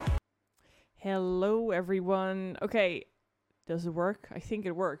Hello, everyone. Okay, does it work? I think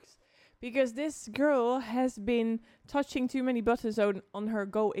it works. Because this girl has been touching too many buttons on her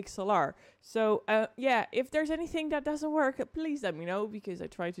Go XLR. So, yeah, if there's anything that doesn't work, please let me know because I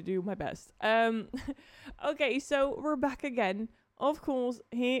try to do my best. Okay, so we're back again, of course,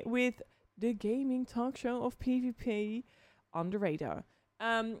 here with the gaming talk show of PvP on the radar.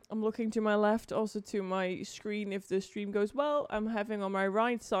 I'm looking to my left, also to my screen if the stream goes well. I'm having on my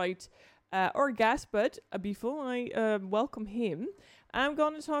right side Orgas, but before I welcome him, I'm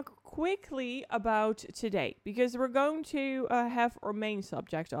going to talk quickly about today because we're going to have our main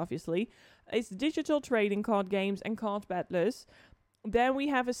subject, obviously. It's digital trading card games and card battlers. Then we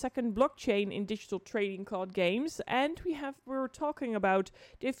have a second blockchain in digital trading card games, and we're talking about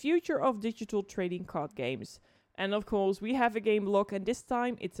the future of digital trading card games. And of course, we have a game block, and this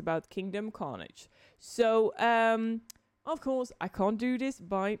time it's about Kingdom Karnage. So, of course, I can't do this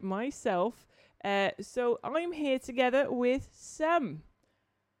by myself. So I'm here together with Sam.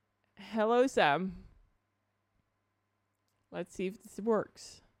 Hello, Sam. Let's see if this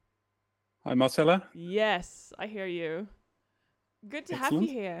works. Hi, Marcella. Yes, I hear you. Good to have you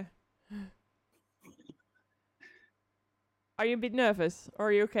here. Are you a bit nervous, or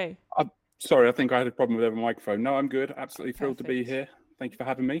are you okay? Sorry, I think I had a problem with the microphone. No, I'm good. Absolutely thrilled to be here. Thank you for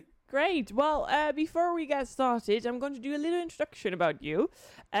having me. Great. Well, before we get started, I'm going to do a little introduction about you.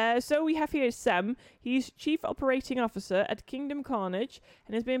 So we have here Sam. He's Chief Operating Officer at Kingdom Karnage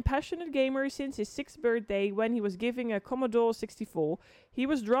and has been a passionate gamer since his 6th birthday when he was giving a Commodore 64. He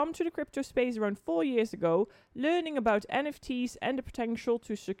was drawn to the crypto space around 4 years ago, learning about NFTs and the potential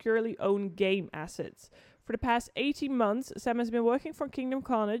to securely own game assets. For the past 18 months, Sam has been working for Kingdom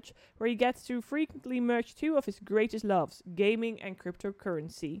Karnage, where he gets to frequently merge two of his greatest loves, gaming and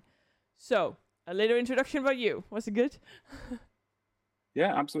cryptocurrency. So, a little introduction about you. Was it good?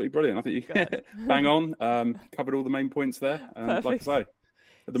 Yeah, absolutely brilliant. I think you bang on, covered all the main points there. Like I say,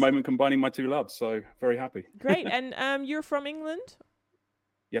 at the moment, combining my two loves, so very happy. Great. And you're from England?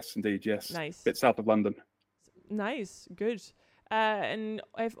 Yes, indeed, yes. Nice. Bit south of London. Nice, good. And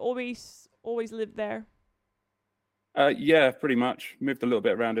I've always lived there? Yeah, pretty much. Moved a little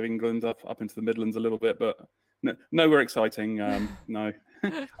bit around of England, up into the Midlands a little bit, but nowhere exciting. No.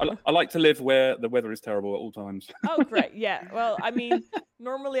 I like to live where the weather is terrible at all times. Oh, great. Yeah. Well, I mean,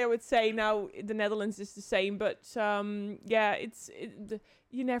 normally I would say now the Netherlands is the same, but yeah,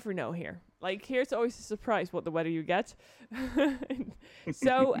 you never know here. Like here, it's always a surprise what the weather you get.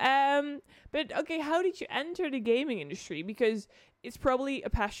 So, but okay, how did you enter the gaming industry? Because it's probably a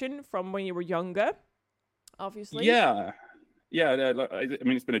passion from when you were younger, obviously. Yeah. I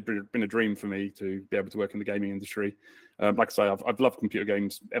mean, it's been a dream for me to be able to work in the gaming industry. Like I say, I've loved computer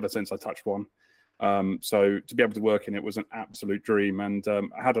games ever since I touched one. So to be able to work in it was an absolute dream. And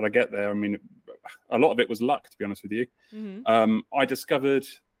how did I get there? I mean, a lot of it was luck, to be honest with you. Mm-hmm. I discovered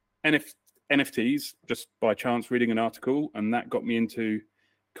NFTs just by chance reading an article, and that got me into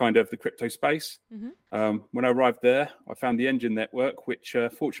kind of the crypto space. Mm-hmm. When I arrived there, I found the Engine network, which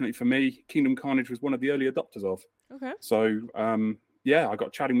fortunately for me, Kingdom Karnage was one of the early adopters of. Okay. So, I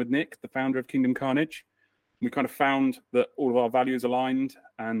got chatting with Nick, the founder of Kingdom Karnage. We kind of found that all of our values aligned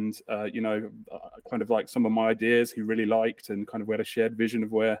and, kind of like some of my ideas he really liked, and kind of we had a shared vision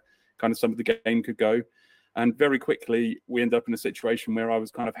of where kind of some of the game could go. And very quickly, we ended up in a situation where I was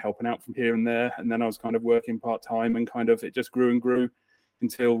kind of helping out from here and there. And then I was kind of working part-time, and kind of it just grew and grew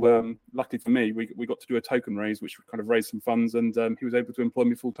until, luckily for me, we got to do a token raise, which kind of raised some funds, and he was able to employ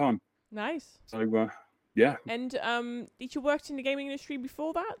me full-time. Nice. So, yeah. And did you work in the gaming industry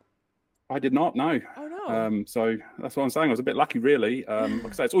before that? I did not, no. Oh, no. So that's what I'm saying. I was a bit lucky, really. Like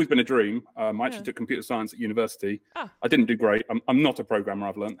I say, it's always been a dream. I actually took computer science at university. I didn't do great. I'm not a programmer,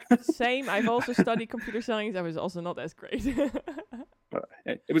 I've learned. Same. I've also studied computer science. I was also not as great. But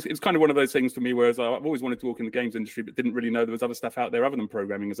it was kind of one of those things for me, whereas I've always wanted to work in the games industry, but didn't really know there was other stuff out there other than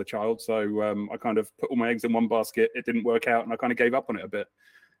programming as a child. So I kind of put all my eggs in one basket. It didn't work out, and I kind of gave up on it a bit.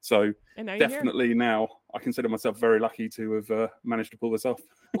 So definitely now I consider myself very lucky to have managed to pull this off.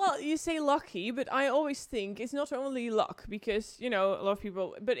 Well, you say lucky, but I always think it's not only luck because, a lot of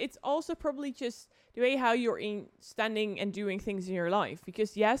people, but it's also probably just the way how you're standing and doing things in your life.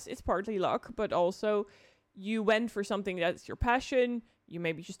 Because yes, it's partly luck, but also you went for something that's your passion. You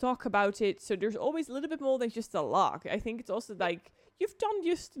maybe just talk about it. So there's always a little bit more than just the luck. I think it's also like you've done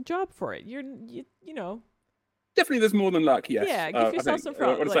just a job for it. You know. Definitely, there's more than luck. Yes. Yeah, give yourself some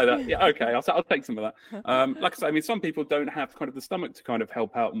props. I want to say that. Yeah, okay. I'll take some of that. Like I say, I mean, some people don't have kind of the stomach to kind of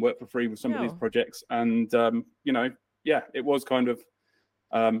help out and work for free with some of these projects, and it was kind of,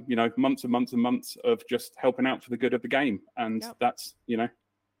 months and months and months of just helping out for the good of the game, and that's.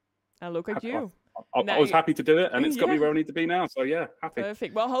 And look at you. I was happy to do it, and it's got me Yeah. where I need to be now. So yeah, happy.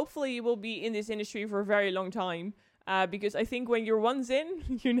 Perfect. Well, hopefully you will be in this industry for a very long time, because I think when you're once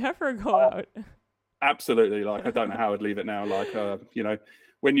in, you never go out. Absolutely. Like, I don't know how I'd leave it now. Like, you know,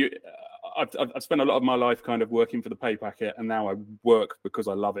 when you, I've spent a lot of my life kind of working for the pay packet, and now I work because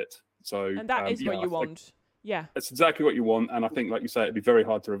I love it. So, And that is what you want. Yeah. That's exactly what you want. And I think, like you say, it'd be very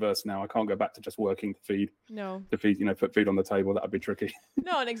hard to reverse now. I can't go back to just working to feed, you know, put food on the table. That would be tricky.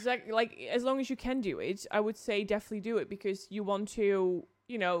 No, and exactly, like, as long as you can do it, I would say definitely do it, because you want to,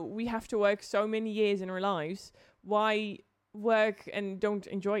 you know, we have to work so many years in our lives. Why work and don't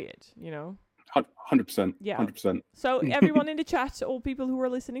enjoy it, you know? 100%. Yeah. 100%. So everyone in the chat, all people who are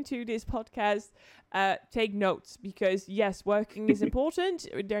listening to this podcast, take notes, because yes, working is important.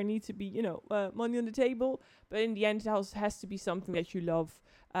 There needs to be, you know, money on the table, but in the end, it also has to be something that you love.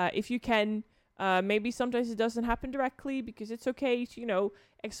 If you can, maybe sometimes it doesn't happen directly, because it's okay to, you know,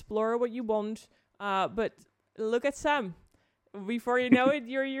 explore what you want. But look at Sam. Before you know it,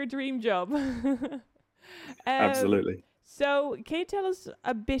 you're your dream job. Absolutely. So, can you tell us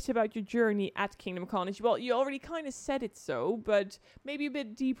a bit about your journey at Kingdom Karnage? Well, you already kind of said it so, but maybe a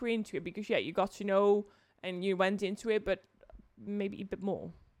bit deeper into it, because, yeah, you got to know and you went into it, but maybe a bit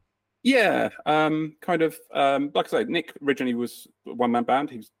more. Yeah, kind of, like I said, Nick originally was a one-man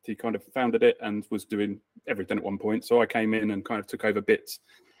band. He kind of founded it and was doing everything at one point. So I came in and kind of took over bits.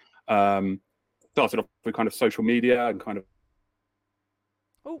 Started off with kind of social media and kind of...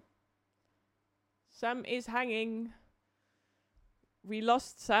 Oh, Sam is hanging. We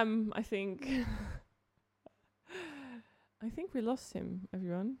lost Sam, I think. I think we lost him,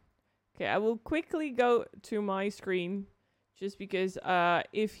 everyone. Okay, I will quickly go to my screen, just because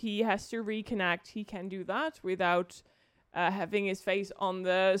if he has to reconnect, he can do that without having his face on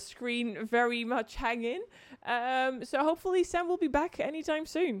the screen very much hanging. So hopefully Sam will be back anytime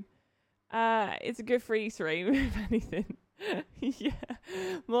soon. It's a good for Easter egg, if anything. Yeah,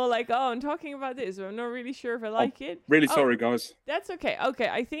 more like, oh, I'm talking about this, but I'm not really sure if I like it. Really sorry, guys. That's okay. Okay,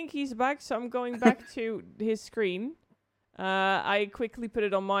 I think he's back, so I'm going back to his screen. I quickly put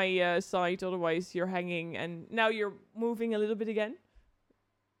it on my side, otherwise you're hanging, and now you're moving a little bit again.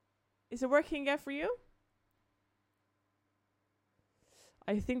 Is it working again for you?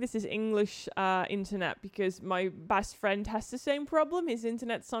 I think this is English internet, because my best friend has the same problem. His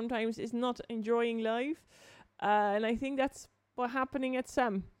internet sometimes is not enjoying live. And I think that's what's happening at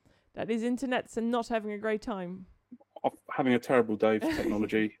Sam. That his internet's not having a great time. Having a terrible day for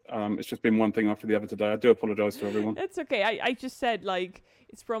technology. It's just been one thing after the other today. I do apologise to everyone. It's okay. I just said, like,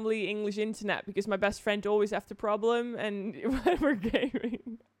 it's probably English internet, because my best friend always have the problem, and when we're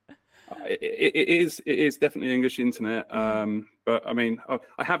gaming. It is definitely English internet. But I mean,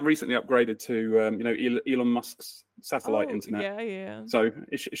 I have recently upgraded to you know, Elon Musk's satellite internet. Yeah. So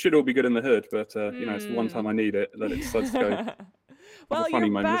it should all be good in the hood, but you know, it's the one time I need it that it decides to go. Well, funny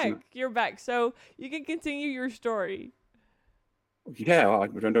you're moment, back. isn't it? You're back, so you can continue your story. Yeah, I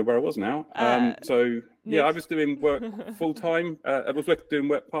don't know where I was now. So yeah, Nick. I was doing work full time. I was doing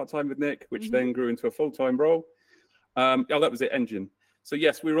work part time with Nick, which then grew into a full time role. Oh, that was it, Engine. So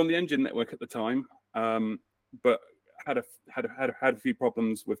yes, we were on the Engine network at the time, but had a few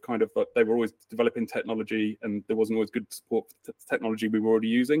problems with kind of, they were always developing technology, and there wasn't always good support for the technology we were already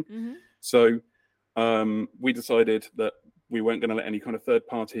using. So we decided that we weren't going to let any kind of third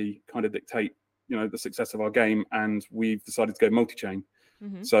party kind of dictate, you know, the success of our game, and we've decided to go multi-chain.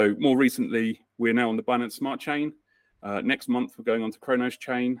 So more recently, we're now on the Binance Smart Chain. Next month, we're going on to Chronos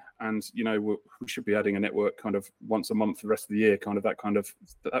Chain, and you know, we should be adding a network kind of once a month for the rest of the year, kind of that kind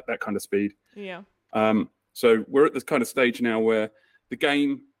of speed. Yeah. So we're at this kind of stage now where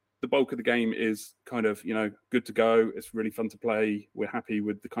the bulk of the game is kind of, you know, good to go. It's really fun to play. We're happy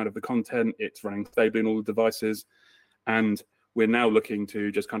with the kind of the content. It's running stably on all the devices, and we're now looking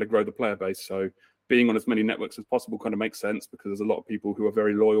to just kind of grow the player base. So being on as many networks as possible kind of makes sense, because there's a lot of people who are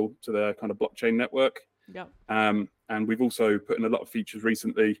very loyal to their kind of blockchain network. Yeah. And we've also put in a lot of features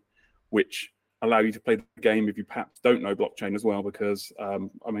recently which allow you to play the game if you perhaps don't know blockchain as well, because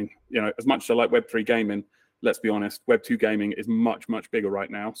I mean, you know, as much as I like Web3 gaming, let's be honest, Web2 gaming is much, much bigger right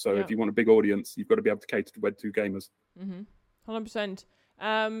now. So if you want a big audience, you've got to be able to cater to Web2 gamers.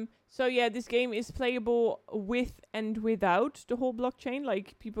 100%. So yeah, this game is playable with and without the whole blockchain.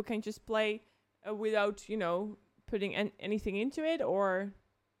 Like, people can just play without, you know, putting anything into it, or...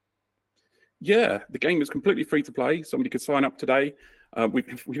 Yeah, the game is completely free to play. Somebody could sign up today.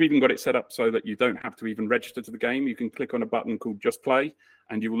 We've even got it set up so that you don't have to even register to the game. You can click on a button called Just Play,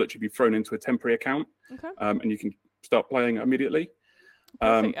 and you will literally be thrown into a temporary account. Okay. And you can start playing immediately.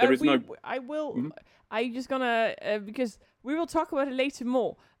 Perfect. There is no. I will. Mhm. I just gonna because we will talk about it later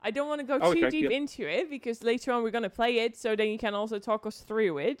more. I don't want to go Oh, too okay, deep yep. into it because later on we're gonna play it, so then you can also talk us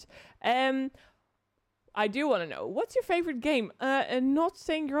through it. I do want to know what's your favorite game, and not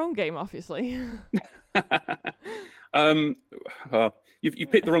saying your own game, obviously. um, you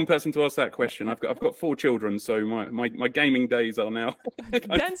picked the wrong person to ask that question. I've got 4 children, so my gaming days are now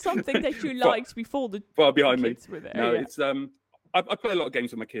Then something that you far, liked before the far behind me. kids were there. No, Yeah. it's I play a lot of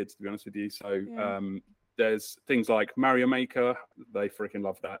games with my kids, to be honest with you. So Yeah. there's things like Mario Maker. They freaking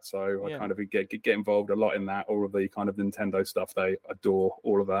love that. So I kind of get involved a lot in that. All of the kind of Nintendo stuff, they adore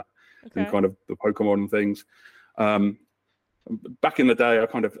all of that, and kind of the Pokemon things. Back in the day,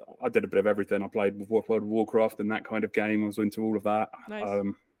 I did a bit of everything. I played World of Warcraft and that kind of game. I was into all of that.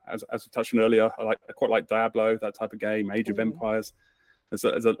 Nice. As I touched on earlier, I quite like Diablo, that type of game, Age of Empires. There's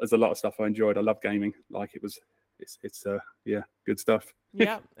a lot of stuff I enjoyed. I love gaming. Like it's yeah, good stuff.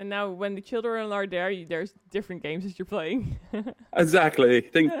 Yeah, and now when the children are there, there's different games that you're playing. Exactly.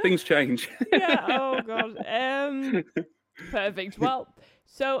 Things change. Yeah. Oh god. Perfect. Well,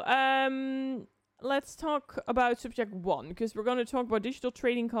 so let's talk about subject 1 because we're going to talk about digital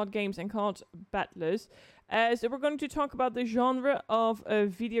trading card games and card battlers. So we're going to talk about the genre of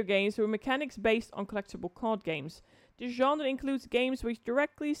video games with mechanics based on collectible card games. The genre includes games which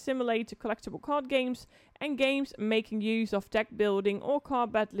directly simulate collectible card games and games making use of deck building or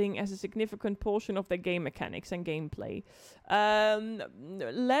card battling as a significant portion of their game mechanics and gameplay.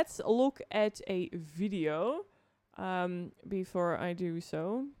 Let's look at a video before I do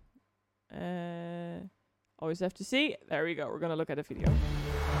so. Always have to see. There we go. We're going to look at a video.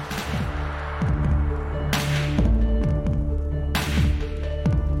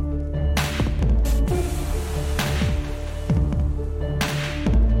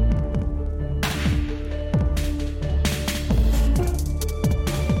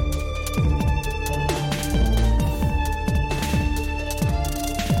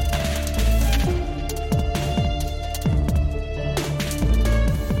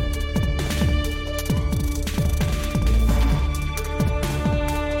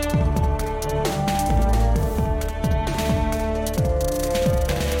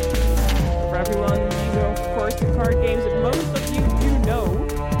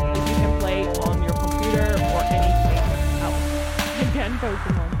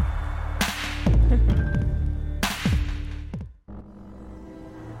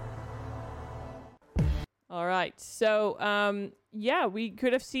 So, yeah, we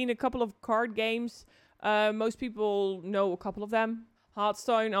could have seen a couple of card games. Most people know a couple of them.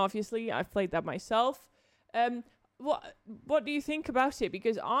 Hearthstone, obviously. I've played that myself. What do you think about it?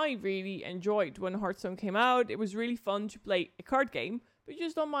 Because I really enjoyed when Hearthstone came out. It was really fun to play a card game, but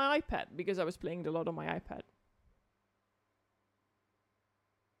just on my iPad, because I was playing it a lot on my iPad.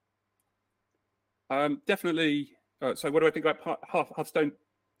 Definitely. So what do I think about Hearthstone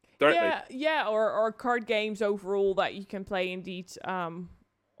directly? Yeah, or card games overall that you can play indeed on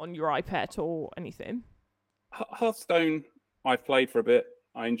your iPad or anything. Hearthstone, I've played for a bit.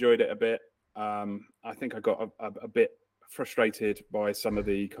 I enjoyed it a bit. I think I got a bit frustrated by some of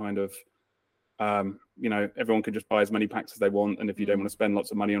the kind of, everyone can just buy as many packs as they want, and if you don't want to spend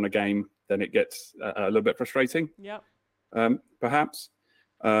lots of money on a game, then it gets a little bit frustrating. Yeah. Perhaps.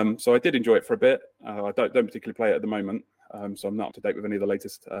 So I did enjoy it for a bit. I don't particularly play it at the moment, so I'm not up to date with any of the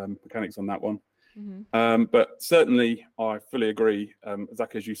latest mechanics on that one. Mm-hmm. But certainly, I fully agree,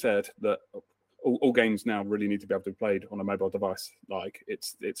 Zach, as you said, that all games now really need to be able to be played on a mobile device. Like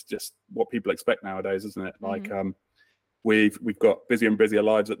it's just what people expect nowadays, isn't it? Mm-hmm. Like we've got busier and busier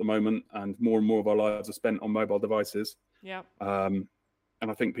lives at the moment, and more of our lives are spent on mobile devices. Yeah. And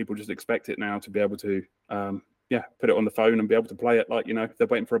I think people just expect it now to be able to put it on the phone and be able to play it like, they're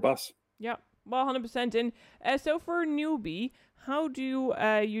waiting for a bus. Yeah, well, 100%. And so for a newbie, how do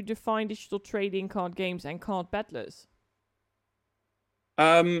you define digital trading card games and card battlers?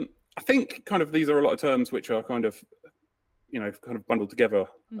 I think kind of these are a lot of terms which are kind of bundled together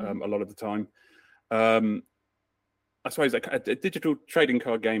a lot of the time. I suppose a digital trading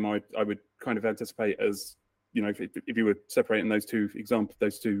card game, I would kind of anticipate as, if you were separating those two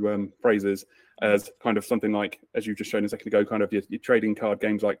phrases as kind of something like, as you've just shown a second ago, kind of your trading card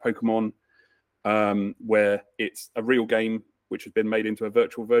games like Pokemon, where it's a real game which has been made into a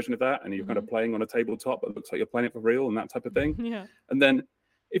virtual version of that, and you're kind of playing on a tabletop that looks like you're playing it for real and that type of thing. Yeah. And then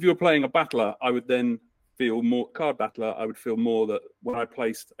if you were playing a battler, I would then feel more card battler. I would feel more that when I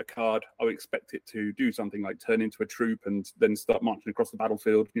placed a card, I would expect it to do something like turn into a troop and then start marching across the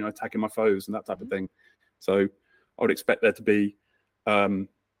battlefield, attacking my foes and that type of thing. So I would expect there to be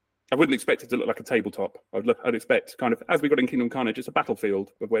I wouldn't expect it to look like a tabletop. I'd expect kind of, as we got in Kingdom Carnage, it's a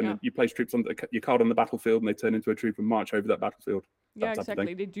battlefield of when you place troops on your card on the battlefield and they turn into a troop and march over that battlefield. Yeah,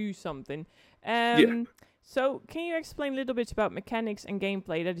 exactly. They do something. Yeah. So can you explain a little bit about mechanics and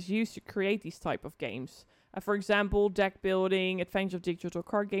gameplay that is used to create these type of games? For example, deck building, advantage of digital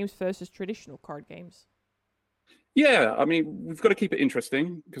card games versus traditional card games. Yeah, I mean, we've got to keep it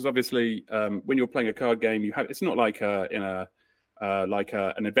interesting because obviously, when you're playing a card game, it's not like an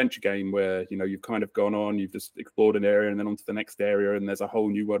adventure game where you've kind of gone on, you've just explored an area and then onto the next area, and there's a whole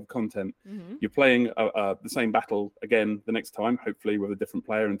new world of content. Mm-hmm. You're playing the same battle again the next time, hopefully with a different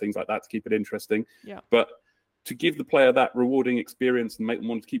player and things like that to keep it interesting. Yeah. But to give the player that rewarding experience and make them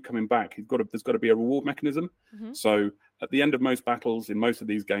want to keep coming back, there's got to be a reward mechanism. Mm-hmm. So at the end of most battles in most of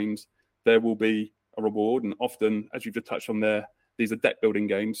these games, there will be a reward, and often, as you've just touched on there, these are deck building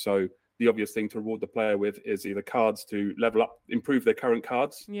games. So the obvious thing to reward the player with is either cards to level up, improve their current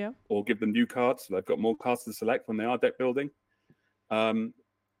cards, or give them new cards so they've got more cards to select when they are deck building. Then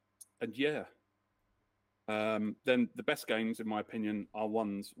the best games, in my opinion, are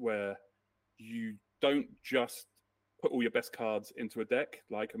ones where you don't just put all your best cards into a deck.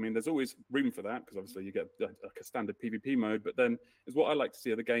 There's always room for that because obviously you get like a standard PvP mode, but then is what I like to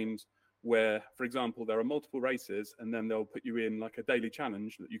see are the games where, for example, there are multiple races and then they'll put you in like a daily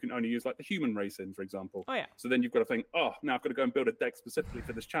challenge that you can only use like the human race in, for example. Oh, yeah. So then you've got to think, now I've got to go and build a deck specifically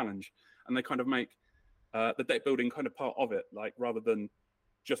for this challenge. And they kind of make the deck building kind of part of it, like rather than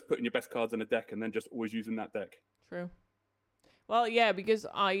just putting your best cards in a deck and then just always using that deck. True. Well, yeah, because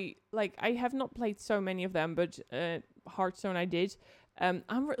I have not played so many of them, but Hearthstone I did. I'm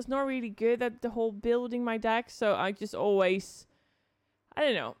not really good at the whole building my deck, so I just always... I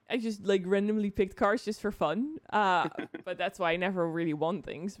don't know. I just randomly picked cards just for fun. But that's why I never really won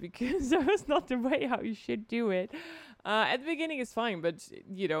things because that was not the way how you should do it. At the beginning it's fine, but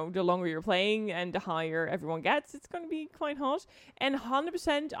the longer you're playing and the higher everyone gets, it's going to be quite hard. And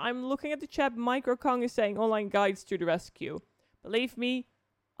 100%, I'm looking at the chat. Micro Kong is saying online guides to the rescue. Believe me,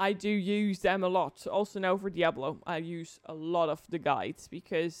 I do use them a lot. Also now for Diablo, I use a lot of the guides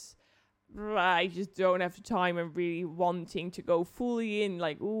because I just don't have the time and really wanting to go fully in,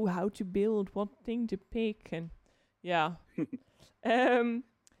 how to build, what thing to pick, and yeah. Yeah.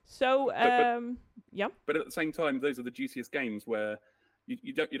 But at the same time, those are the juiciest games where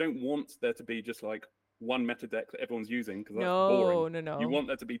you don't want there to be just like one meta deck that everyone's using because that's boring. No. You want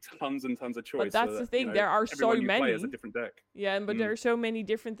there to be tons and tons of choice. But that's the thing. There are so many. Play is a different deck. Yeah, but there are so many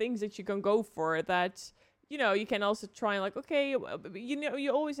different things that you can go for that. You can also try you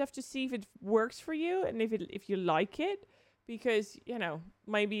always have to see if it works for you and if you like it, because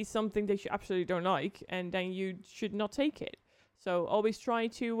maybe something that you absolutely don't like and then you should not take it. So always try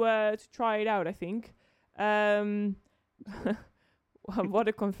to try it out, I think. What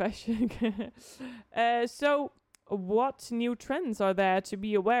a confession. So what new trends are there to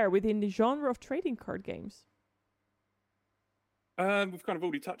be aware within the genre of trading card games? We've kind of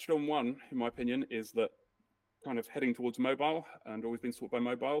already touched on one, in my opinion, is that kind of heading towards mobile and always been sought by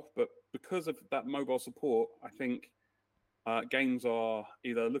mobile. But because of that mobile support, I think games are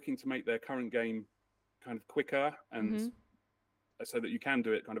either looking to make their current game kind of quicker and so that you can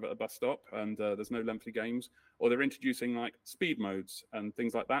do it kind of at a bus stop and there's no lengthy games, or they're introducing like speed modes and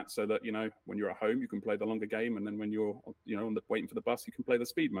things like that so that, when you're at home, you can play the longer game. And then when you're, waiting for the bus, you can play the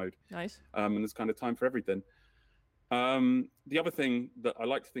speed mode. Nice. And there's kind of time for everything. The other thing that I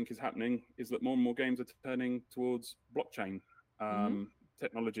like to think is happening is that more and more games are turning towards blockchain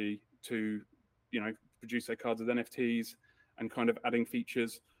technology to, produce their cards as NFTs and kind of adding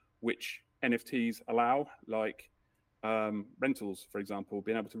features which NFTs allow, like rentals, for example,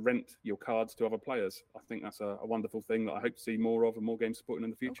 being able to rent your cards to other players. I think that's a wonderful thing that I hope to see more of and more games supporting in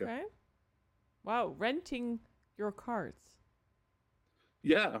the future. Okay. Wow, renting your cards.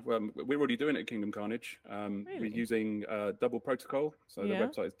 Yeah, we're already doing it at Kingdom Karnage. Really? We're using Double Protocol, so the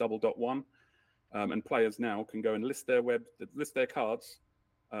website is double.one, and players now can go and list their cards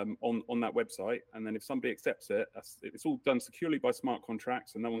on that website, and then if somebody accepts it, it's all done securely by smart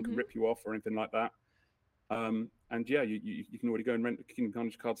contracts, and no one can rip you off or anything like that. And yeah, you can already go and rent the Kingdom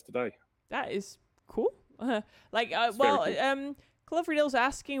Karnage cards today. That is cool. Cool. Cloverdale's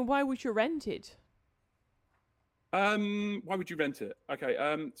asking, why would you rent it? Why would you rent it? Okay,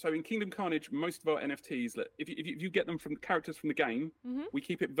 so in Kingdom Karnage, most of our NFTs, if you get them from characters from the game, we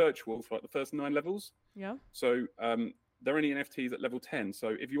keep it virtual for like the first 9 levels. Yeah. So they're only NFTs at level 10.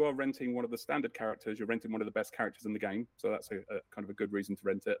 So if you are renting one of the standard characters, you're renting one of the best characters in the game. So that's a kind of a good reason to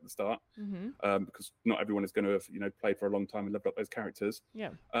rent it at the start, because not everyone is going to have played for a long time and leveled up those characters. Yeah.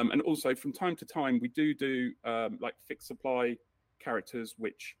 And also from time to time, we do like fixed supply characters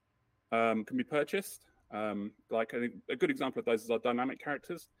which can be purchased. Like a good example of those is our dynamic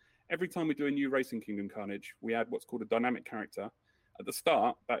characters. Every time we do a new race in Kingdom Carnage, we add what's called a dynamic character. At the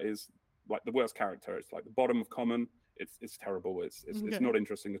start, that is like the worst character. It's like the bottom of common. It's terrible. It's not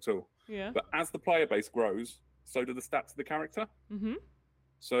interesting at all. Yeah. But as the player base grows, so do the stats of the character. Mm-hmm.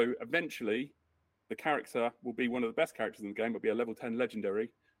 So eventually, the character will be one of the best characters in the game. It'll be a level 10 legendary,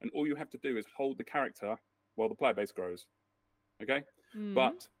 and all you have to do is hold the character while the player base grows. Okay.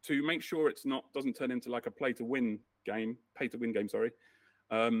 But to make sure it's doesn't turn into like a pay to win game, sorry.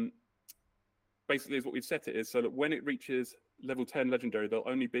 Basically is what we've set it is so that when it reaches level 10 legendary, there'll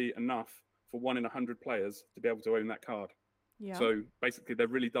only be enough for 1 in 100 players to be able to own that card. Yeah. So basically they're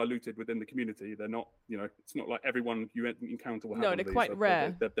really diluted within the community. They're not, it's not like everyone you encounter will have. No, they're quite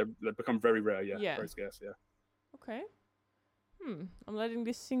rare. They become very rare, Yeah. Very scarce, yeah. Okay. I'm letting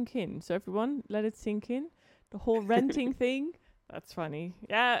this sink in. So everyone, let it sink in. The whole renting thing. That's funny.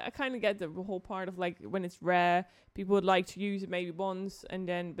 Yeah, I kind of get the whole part of like when it's rare, people would like to use it maybe once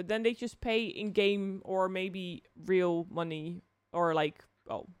but then they just pay in game or maybe real money or like,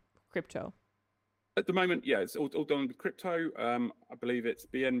 crypto. At the moment, yeah, it's all done with crypto. I believe it's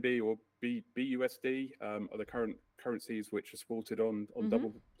BNB or BUSD are the current currencies which are supported on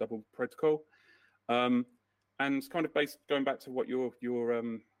double protocol. And kind of going back to what your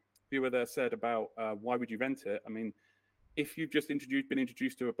viewer there said about why would you rent it? I mean, if you've just been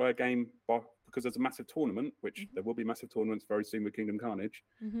introduced to a game because there's a massive tournament, which there will be massive tournaments very soon with Kingdom Carnage,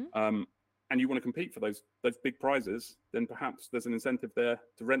 and you want to compete for those big prizes, then perhaps there's an incentive there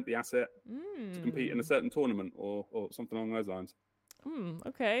to rent the asset to compete in a certain tournament or something along those lines.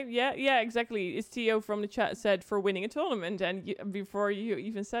 Okay. Yeah, exactly. It's Theo from the chat said for winning a tournament, and before you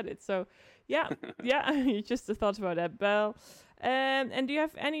even said it. So, yeah, you just thought about that, Belle. And do you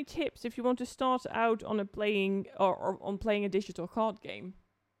have any tips if you want to start out on playing a digital card game?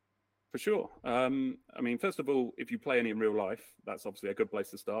 For sure. I mean, first of all, if you play any in real life, that's obviously a good place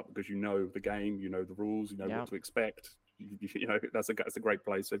to start because you know the game, you know the rules, you know what to expect. You know that's a great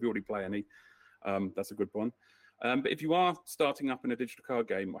place. So if you already play any, that's a good one. But if you are starting up in a digital card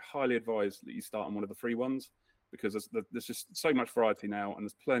game, I highly advise that you start on one of the free ones because there's just so much variety now, and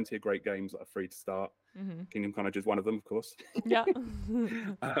there's plenty of great games that are free to start. Kingdom Karnage is one of them, of course. Yeah.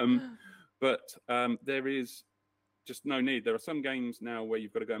 But there is just no need. There are some games now where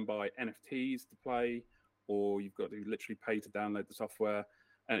you've got to go and buy NFTs to play, or you've got to literally pay to download the software.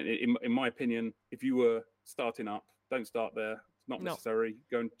 And in my opinion, if you were starting up, don't start there. It's not necessary.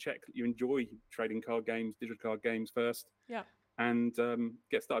 Go and check that you enjoy trading card games, digital card games first. Yeah. And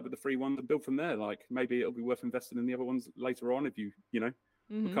get started with the free ones and build from there. Like maybe it'll be worth investing in the other ones later on if you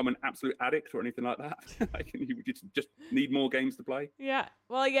become an absolute addict or anything like that. Like, you just need more games to play. Yeah.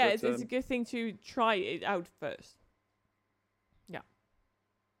 Well, yeah, it's a good thing to try it out first. Yeah.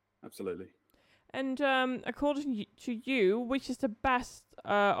 Absolutely. And according to you, which is the best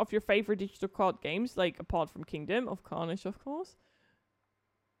of your favorite digital card games, like apart from Kingdom of Carnage, of course?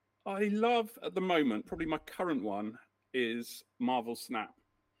 I love, at the moment, probably my current one is Marvel Snap.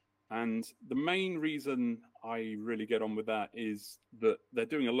 And the main reason I really get on with that is that they're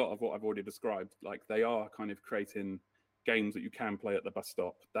doing a lot of what I've already described. Like they are kind of creating games that you can play at the bus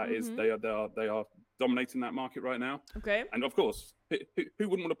stop. That is, they are dominating that market right now. Okay. And of course, who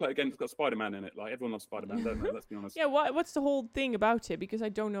wouldn't want to play a game that's got Spider-Man in it? Like everyone loves Spider-Man, don't they? Let's be honest. Yeah. What's the whole thing about it? Because I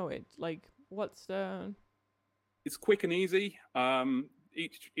don't know it. Like, what's the? It's quick and easy.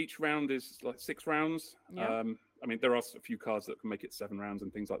 Each round is like 6 rounds. Yeah. I mean, there are a few cards that can make it 7 rounds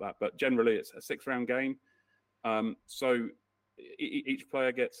and things like that, but generally it's a 6-round game. So each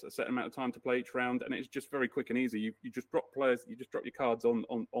player gets a set amount of time to play each round, and it's just very quick and easy. You just drop your cards on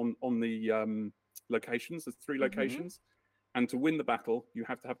the locations. There's 3 locations, and to win the battle, you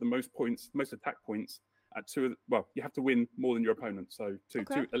have to have the most attack points at 2. You have to win more than your opponent, so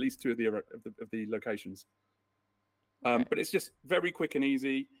at least 2 of the locations. But it's just very quick and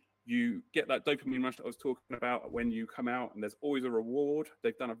easy. You get that dopamine rush that I was talking about when you come out, and there's always a reward.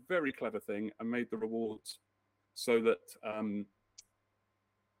 They've done a very clever thing and made the rewards so that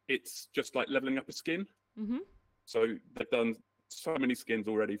it's just like leveling up a skin. So they've done so many skins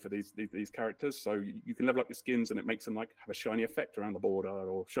already for these characters. So you can level up your skins, and it makes them like have a shiny effect around the border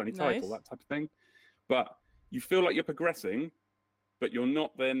or shiny title, that type of thing. But you feel like you're progressing, but you're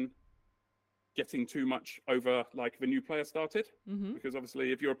not then getting too much over like if a new player started, because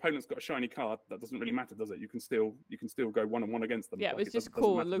obviously if your opponent's got a shiny card, that doesn't really matter, does it? You can still go 1-on-1 against them. Yeah, like, it's just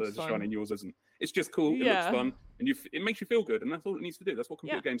cool. It looks fun. Shiny and yours isn't. It's just cool. It looks fun, and it makes you feel good, and that's all it needs to do. That's what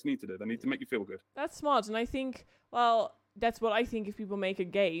computer games need to do. They need to make you feel good. That's smart, and I think that's what I think. If people make a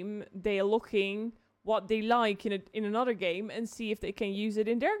game, they are looking what they like in another game and see if they can use it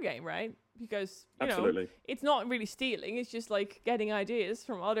in their game, right? Because you know, it's not really stealing; it's just like getting ideas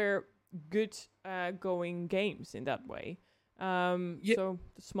from other good going games in that way. So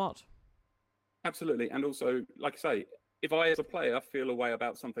smart. Absolutely, and also, like I say, if I as a player feel a way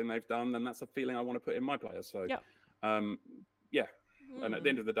about something they've done, then that's a feeling I want to put in my players. So, and at the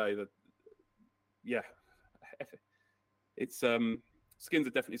end of the day, it's skins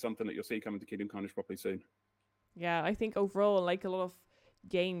are definitely something that you'll see coming to Kingdom Karnage properly soon. Yeah, I think overall, like a lot of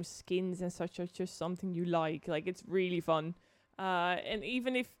game skins and such are just something you like. Like it's really fun, and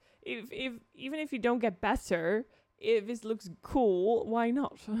even if you don't get better, if it looks cool, why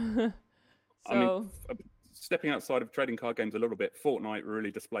not? I mean, stepping outside of trading card games a little bit, Fortnite really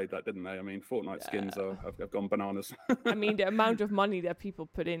displayed that, didn't they? I mean, Fortnite skins have gone bananas. I mean, the amount of money that people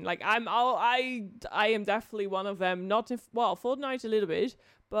put in. Like, I am definitely one of them. Not Fortnite a little bit,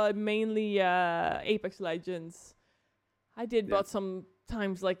 but mainly Apex Legends. I did bought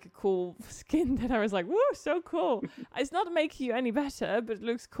sometimes like a cool skin that I was like, woo, so cool. It's not making you any better, but it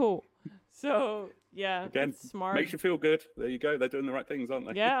looks cool. So yeah, again, smart. Makes you feel good. There you go. They're doing the right things, aren't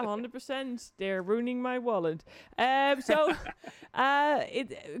they? Yeah, 100%. They're ruining my wallet.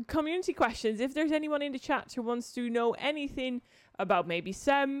 Community questions. If there's anyone in the chat who wants to know anything about maybe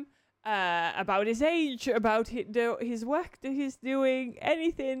Sam, about his age, about his work that he's doing,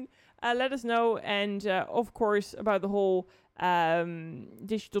 anything, let us know. And of course, about the whole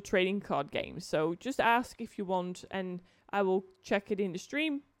digital trading card game. So just ask if you want, and I will check it in the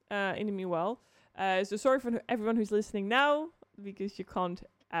stream in the meanwhile. So sorry for everyone who's listening now, because you can't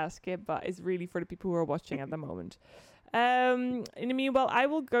ask it, but it's really for the people who are watching at the moment. In the meanwhile, I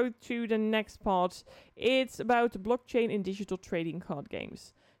will go to the next part. It's about blockchain in digital trading card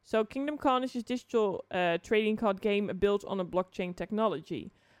games. So Kingdom Karnage is digital trading card game built on a blockchain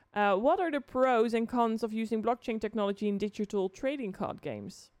technology. What are the pros and cons of using blockchain technology in digital trading card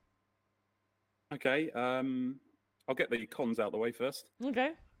games? Okay, I'll get the cons out of the way first.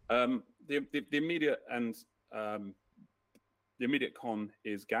 Okay. The immediate and the immediate con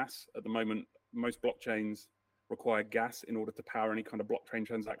is gas. At the moment, most blockchains require gas in order to power any kind of blockchain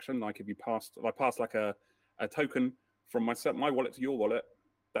transaction. Like if I pass like a token from my wallet to your wallet,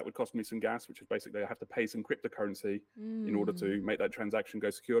 that would cost me some gas, which is basically I have to pay some cryptocurrency in order to make that transaction go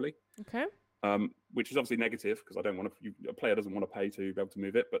securely. Okay. Which is obviously negative because I don't want to. A player doesn't want to pay to be able to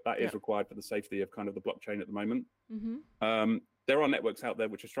move it, but that is required for the safety of kind of the blockchain at the moment. Mm-hmm. There are networks out there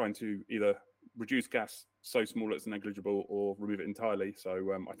which are trying to either reduce gas so small it's negligible or remove it entirely.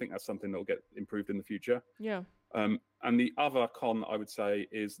 So I think that's something that will get improved in the future. Yeah. And the other con I would say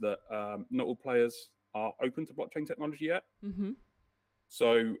is that not all players are open to blockchain technology yet. Mm-hmm.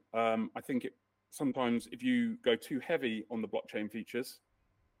 So I think sometimes if you go too heavy on the blockchain features,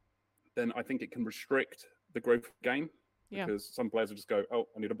 then I think it can restrict the growth of the game. Yeah. Because some players will just go, oh,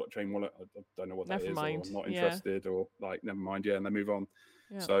 I need a blockchain wallet. I don't know what that is, or I'm not interested, or like, never mind, and they move on.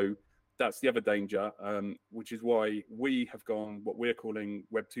 Yeah. So that's the other danger, which is why we have gone what we're calling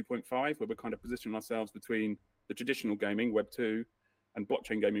Web 2.5, where we're kind of positioning ourselves between the traditional gaming, Web 2, and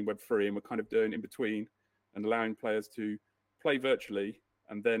blockchain gaming, Web 3, and we're kind of doing in between and allowing players to play virtually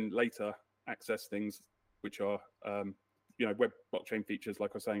and then later access things which are, web blockchain features, like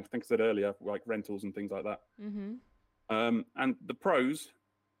I was saying, I think I said earlier, like rentals and things like that. Mm-hmm. And the pros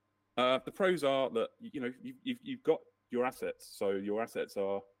are that you've got your assets, so your assets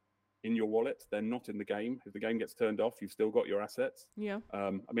are in your wallet. They're not in the game. If the game gets turned off, you've still got your assets. Yeah.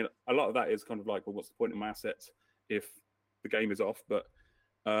 I mean, a lot of that is kind of like, well, what's the point of my assets if the game is off? But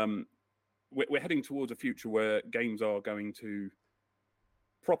we're heading towards a future where games are going to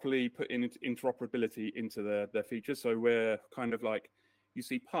properly put in interoperability into their features. So we're kind of like, you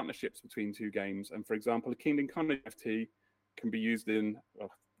see partnerships between two games. And for example, a Kingdom Karnage NFT can be used in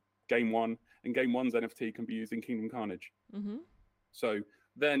Game 1, and Game 1's NFT can be used in Kingdom Karnage. Mm-hmm. So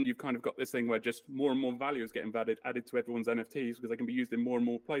then you've kind of got this thing where just more and more value is getting added to everyone's NFTs because they can be used in more and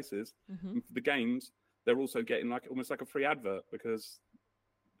more places. Mm-hmm. And for the games, they're also getting like almost like a free advert because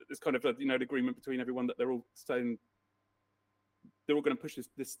it's kind of the agreement between everyone that they're all saying they're all going to push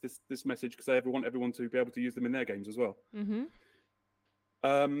this message because they want everyone to be able to use them in their games as well. Mm-hmm.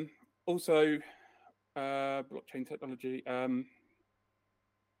 Also, blockchain technology.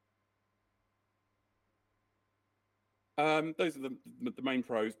 Those are the main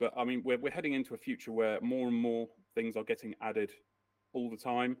pros, but I mean, we're heading into a future where more and more things are getting added all the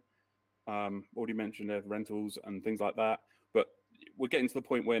time. Already mentioned rentals and things like that, but we're getting to the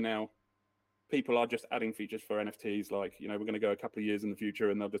point where now people are just adding features for NFTs. Like, we're going to go a couple of years in the future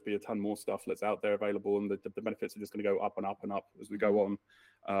and there'll just be a ton more stuff that's out there available, and the benefits are just going to go up and up and up as we go on.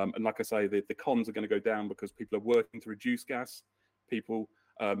 And like I say, the cons are going to go down because people are working to reduce gas. People,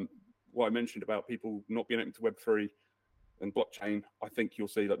 what I mentioned about people not being open to Web3 and blockchain, I think you'll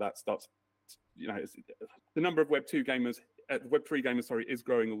see that starts, the number of Web3 gamers, sorry, is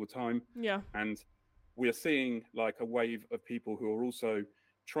growing all the time. Yeah. And we are seeing like a wave of people who are also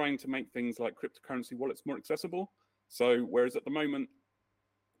trying to make things like cryptocurrency wallets more accessible. So whereas at the moment,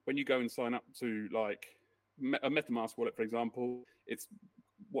 when you go and sign up to like a MetaMask wallet, for example, it's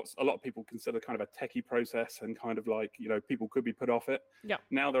what a lot of people consider kind of a techie process and kind of like, people could be put off it. Yeah.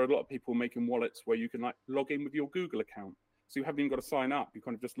 Now there are a lot of people making wallets where you can like log in with your Google account. So you haven't even got to sign up. You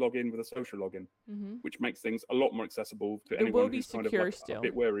kind of just log in with a social login, which makes things a lot more accessible to anyone who's kind of like a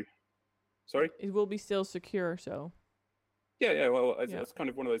bit wary. Sorry? It will be still secure, so. Yeah. Well, it's kind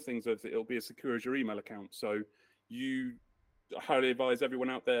of one of those things that it'll be as secure as your email account. So I highly advise everyone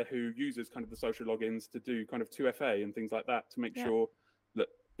out there who uses kind of the social logins to do kind of 2FA and things like that to make sure that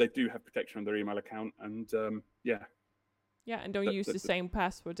they do have protection on their email account. And Yeah, and don't use the same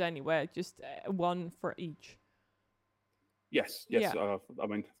password anywhere, just one for each. Yes. Yeah. I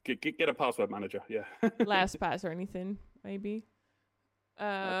mean, get a password manager. Yeah. LastPass or anything, maybe.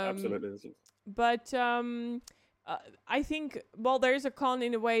 Absolutely. But I think, well, there's a con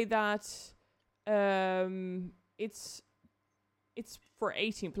in a way that it's for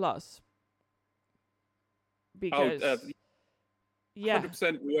 18 plus. Because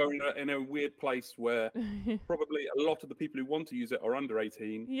 100%, we are in a weird place where probably a lot of the people who want to use it are under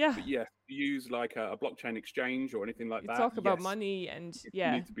 18. Yeah. But yes, use like a blockchain exchange or anything like that. Talk about money and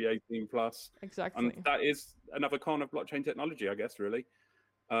you need to be 18 plus. Exactly. And that is another con of blockchain technology, I guess, really.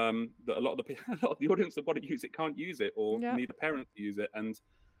 That a lot of the audience that want to use it can't use it or need a parent to use it. And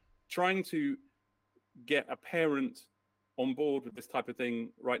trying to get a parent on board with this type of thing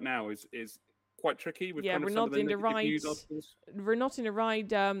right now is quite tricky. We're not in the right.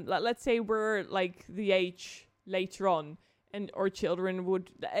 Let's say we're like the age later on, and our children would.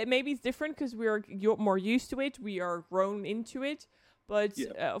 Maybe it's different because we're more used to it. We are grown into it, but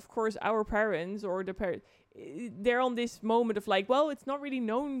of course, our parents or the parents, they're on this moment of like, well, it's not really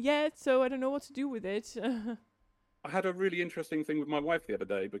known yet, so I don't know what to do with it. I had a really interesting thing with my wife the other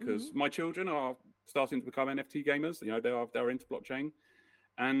day because my children are starting to become NFT gamers. They're into blockchain,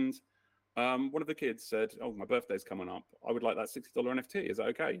 and one of the kids said, "Oh, my birthday's coming up. I would like that $60 NFT. Is that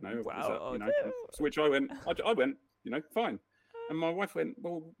okay?" Wow. To which I went, fine. And my wife went,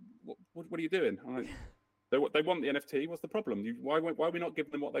 "Well, what are you doing?" I'm like, they want the NFT. What's the problem? Why are we not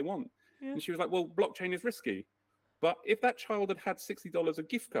giving them what they want? Yeah. And she was like, "Well, blockchain is risky." But if that child had $60 of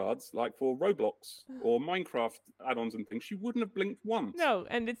gift cards, like for Roblox or Minecraft add-ons and things, she wouldn't have blinked once. No,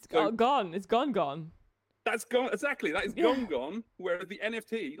 and it's gone. It's gone. That's gone. Exactly. That is gone. Whereas the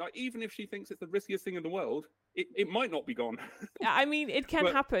NFT, like, even if she thinks it's the riskiest thing in the world, it might not be gone. I mean, it can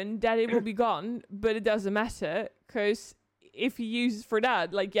happen that it will be gone, but it doesn't matter because if he uses for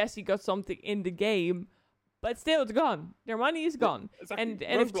that, like, yes, he got something in the game, but still it's gone. Their money is gone. Exactly. And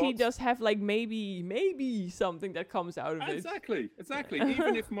Roblox, NFT does have like maybe something that comes out of it. Exactly.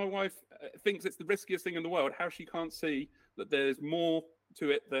 Even if my wife thinks it's the riskiest thing in the world, how she can't see that there's more to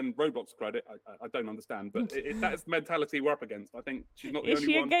it than Roblox credit, I don't understand. But that is the mentality we're up against. I think she's not the only one. Is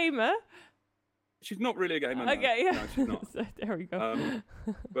she a gamer? She's not really a gamer. Okay, no, she's not. So, there we go.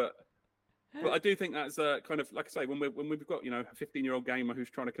 But I do think that's kind of, like I say, when we've got, a 15-year-old gamer who's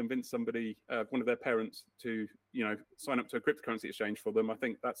trying to convince somebody, one of their parents, to sign up to a cryptocurrency exchange for them, I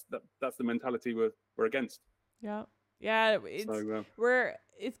think that's the mentality we're against. Yeah.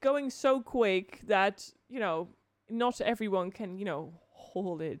 It's going so quick that not everyone can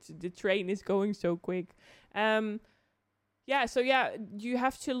hold it. The train is going so quick. You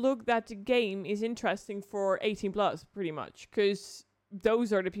have to look that the game is interesting for 18 plus, pretty much, because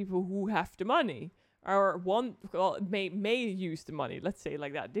those are the people who have the money or may use the money. Let's say it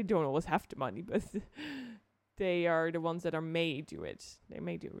like that. They don't always have the money, but they are the ones that are may do it. They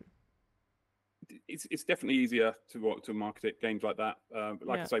may do it. It's definitely easier to market it, games like that.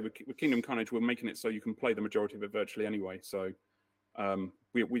 I say, with Kingdom Karnage, we're making it so you can play the majority of it virtually anyway. So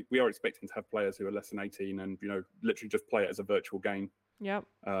we are expecting to have players who are less than 18 and literally just play it as a virtual game. Yep.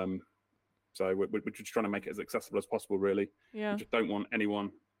 So we're just trying to make it as accessible as possible, really. Yeah. We just don't want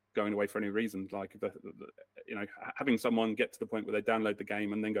anyone going away for any reason. Like, having someone get to the point where they download the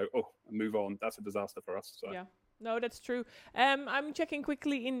game and then go, and move on, that's a disaster for us. So. Yeah. No, that's true. I'm checking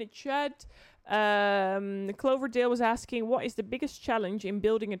quickly in the chat. Cloverdale was asking, what is the biggest challenge in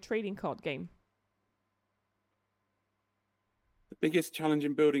building a trading card game? The biggest challenge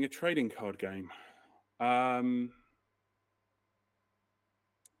in building a trading card game?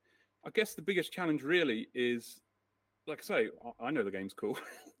 I guess the biggest challenge really is like I say, I know the game's cool.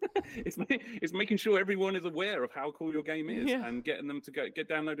 It's making sure everyone is aware of how cool your game is and getting them to get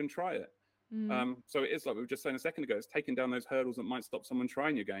download and try it. So it is like we were just saying a second ago. It's taking down those hurdles that might stop someone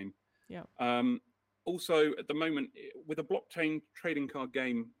trying your game. Yeah. Also, at the moment, with a blockchain trading card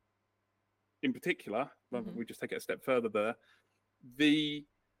game in particular, we just take it a step further there. The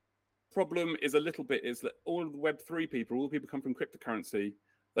problem is that all of the Web3 people, all the people come from cryptocurrency,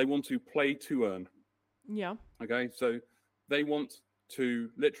 they want to play to earn. Yeah. Okay, so they want to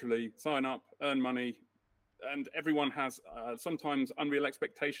literally sign up, earn money, and everyone has sometimes unreal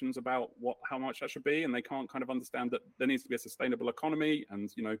expectations about how much that should be, and they can't kind of understand that there needs to be a sustainable economy,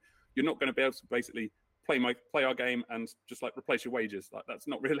 and you're not going to be able to basically play our game and just like replace your wages. Like that's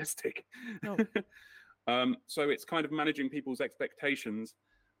not realistic. No. So it's kind of managing people's expectations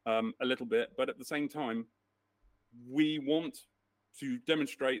a little bit, but at the same time, we want to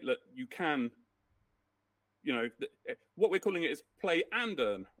demonstrate that you can. What we're calling it is play and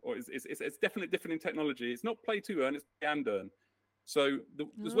earn, or it's definitely different in technology. It's not play to earn, it's play and earn. So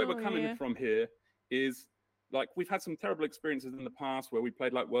where we're coming from here is like we've had some terrible experiences in the past where we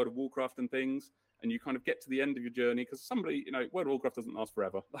played like World of Warcraft and things, and you kind of get to the end of your journey because World of Warcraft doesn't last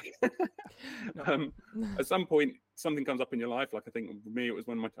forever. At some point, something comes up in your life. Like I think for me, it was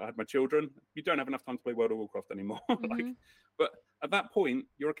when I had my children. You don't have enough time to play World of Warcraft anymore. But at that point,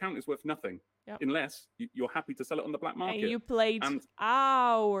 your account is worth nothing. Yep. Unless you're happy to sell it on the black market. And you played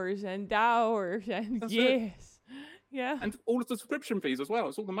hours and hours and years. Yeah. And all of the subscription fees as well.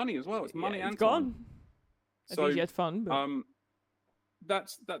 It's all the money as well. It's money and gone. Time. So, at least you had fun. But...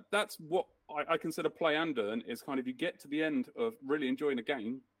 That's what I consider play and earn is kind of you get to the end of really enjoying a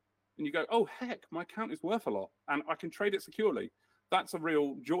game and you go, oh, heck, my account is worth a lot and I can trade it securely. That's a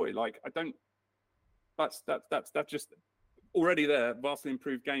real joy. Like that's just already there, vastly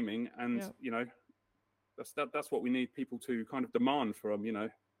improved gaming, and that's what we need people to kind of demand from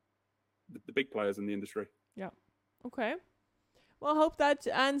the big players in the industry. Yeah. Okay. Well, I hope that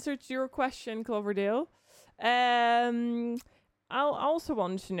answered your question, Cloverdale. I also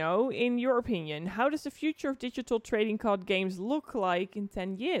want to know, in your opinion, how does the future of digital trading card games look like in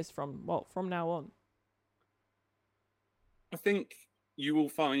 10 years from now on? I think you will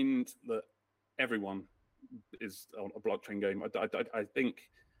find that everyone is on a blockchain game. I think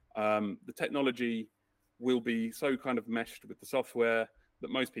the technology will be so kind of meshed with the software that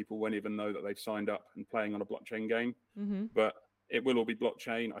most people won't even know that they've signed up and playing on a blockchain game. But it will all be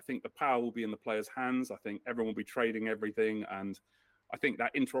blockchain. I think the power will be in the players' hands. I think everyone will be trading everything. And I think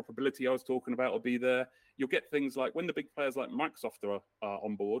that interoperability I was talking about will be there. You'll get things like when the big players like Microsoft are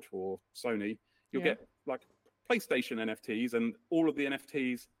on board, or Sony, you'll get like PlayStation NFTs, and all of the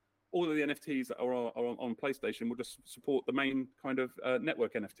NFTs that are on PlayStation will just support the main kind of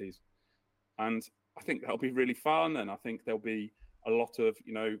network NFTs. And I think that'll be really fun. And I think there'll be a lot of,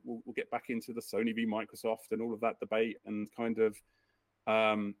 we'll get back into the Sony v Microsoft and all of that debate, and kind of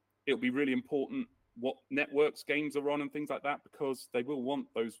it'll be really important what networks games are on and things like that, because they will want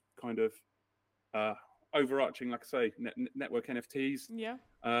those kind of overarching, like I say, network NFTs. Yeah.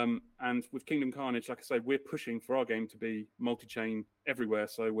 And with Kingdom Karnage, like I say, we're pushing for our game to be multi-chain everywhere.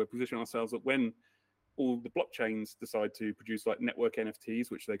 So we're positioning ourselves that when all the blockchains decide to produce like network NFTs,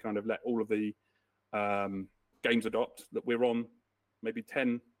 which they kind of let all of the games adopt, that we're on maybe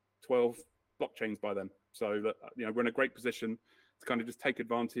 10, 12 blockchains by then. So that we're in a great position to kind of just take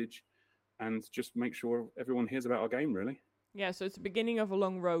advantage and just make sure everyone hears about our game, really. Yeah, so it's the beginning of a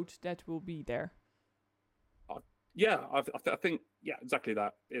long road that will be there. I think exactly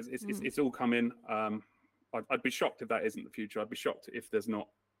that. It's all coming. I'd be shocked if that isn't the future. I'd be shocked if there's not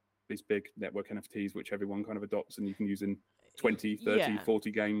these big network NFTs, which everyone kind of adopts and you can use in 20, 30,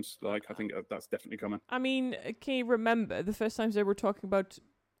 40 games. Like, I think that's definitely coming. I mean, can you remember the first times they were talking about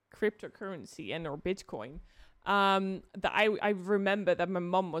cryptocurrency or Bitcoin? That I remember that my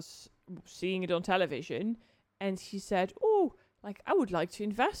mom was seeing it on television and she said, oh, like, I would like to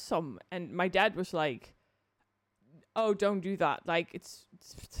invest some. And my dad was like, oh, don't do that. Like, it's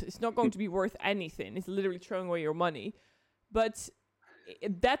not going to be worth anything. It's literally throwing away your money. But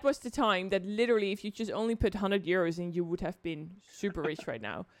that was the time that literally, if you just only put 100 euros in, you would have been super rich right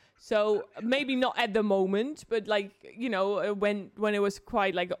now. So maybe not at the moment, but like, when it was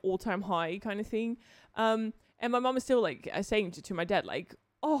quite like an all-time high kind of thing. And my mom is still like saying to my dad, like,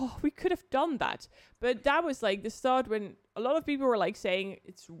 oh, we could have done that. But that was like the start when a lot of people were like saying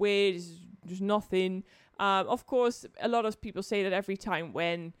it's weird, there's nothing. Of course, a lot of people say that every time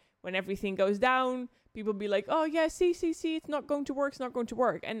when everything goes down, people be like, oh yeah, see, it's not going to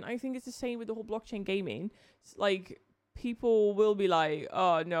work. And I think it's the same with the whole blockchain gaming. It's like people will be like,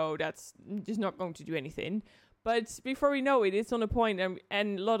 oh no, that's just not going to do anything. But before we know it, it's on a point,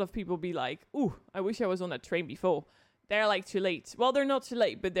 and a lot of people be like, "Ooh, I wish I was on that train before." They're like too late. Well, they're not too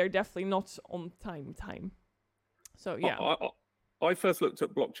late, but they're definitely not on time. So yeah. I first looked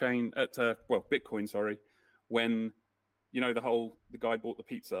at blockchain at Bitcoin, sorry, when the guy bought the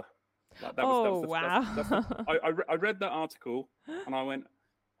pizza. Like Wow. I read that article and I went,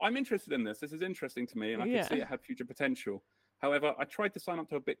 I'm interested in this. This is interesting to me, and I could see it had future potential. However, I tried to sign up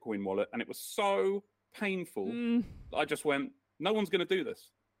to a Bitcoin wallet, and it was so painful that I just went, no one's going to do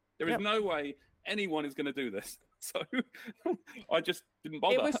this. There is no way anyone is going to do this. So I just didn't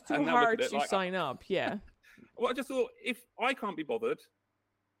bother. It was too hard to sign up. Yeah. Well, I just thought, if I can't be bothered,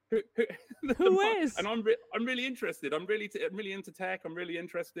 who is? And I'm really interested. I'm really into tech. I'm really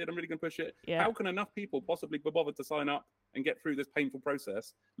interested. I'm really going to push it. Yeah. How can enough people possibly be bothered to sign up and get through this painful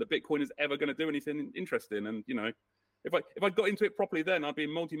process that Bitcoin is ever going to do anything interesting? And if I got into it properly, then I'd be a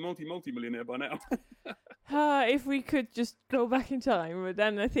multi-millionaire by now. If we could just go back in time, but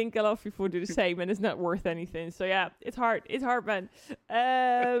then I think a lot of people do the same, and it's not worth anything. So yeah, it's hard. It's hard, man.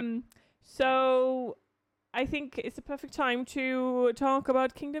 So I think it's the perfect time to talk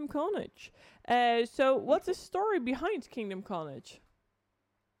about Kingdom Karnage. So what's the story behind Kingdom Karnage?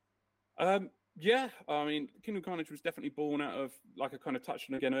 Yeah, I mean, Kingdom Karnage was definitely born out of, like I kind of touched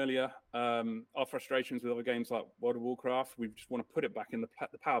on again earlier, our frustrations with other games like World of Warcraft. We just want to put it back in the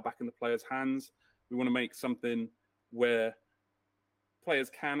power back in the players' hands. We want to make something where players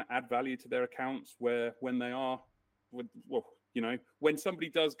can add value to their accounts, where when they are, when somebody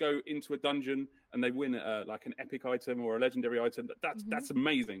does go into a dungeon and they win like an epic item or a legendary item, that's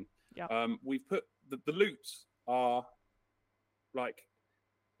amazing. Yeah. We've put the loots are like,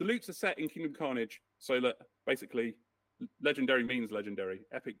 the loots are set in Kingdom Karnage so that basically legendary means legendary,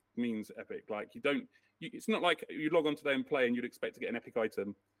 epic means epic. Like it's not like you log on today and play and you'd expect to get an epic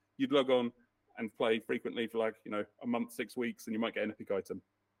item. You'd log on and play frequently for like, a month, 6 weeks, and you might get an epic item.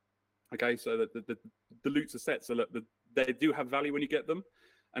 Okay, so that the loots are set so that they do have value when you get them.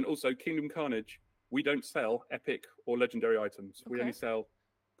 And also Kingdom Karnage, we don't sell epic or legendary items. Okay. We only sell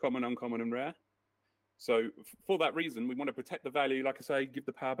common, uncommon, and rare. So for that reason, we want to protect the value, like I say, give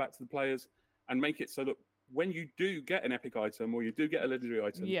the power back to the players, and make it so that when you do get an epic item or you do get a legendary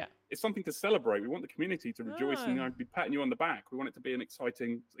item, it's something to celebrate. We want the community to rejoice and be patting you on the back. We want it to be an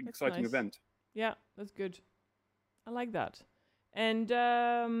exciting nice event. Yeah, that's good. I like that. And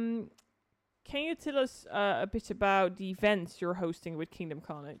can you tell us a bit about the events you're hosting with Kingdom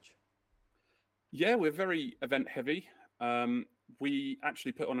Karnage? Yeah, we're very event heavy. We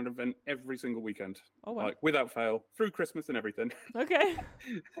actually put on an event every single weekend, like without fail, through Christmas and everything. Okay.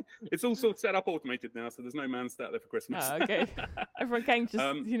 It's all sort of set up automated now, so there's no man sat there for Christmas. Oh, okay. Everyone can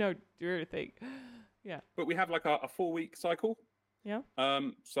just, do their thing. Yeah. But we have like a 4-week cycle. Yeah.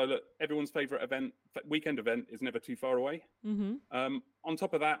 So that everyone's favorite weekend event is never too far away. Mm-hmm. On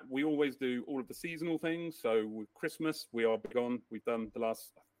top of that, we always do all of the seasonal things. So with Christmas, we are big on. We've done the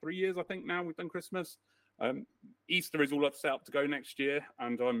last 3 years, I think now we've done Christmas. Easter is all set up to go next year,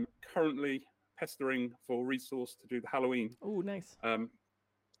 and I'm currently pestering for resource to do the Halloween. Oh, nice.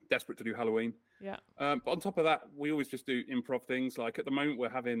 Desperate to do Halloween. Yeah. But on top of that, we always just do improv things. Like at the moment, we're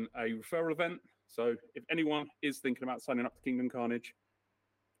having a referral event. So if anyone is thinking about signing up to Kingdom Karnage,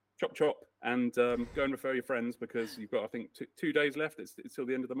 chop, and go and refer your friends, because you've got, I think, 2 days left. It's till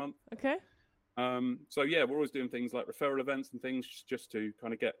the end of the month. Okay. So yeah, we're always doing things like referral events and things just to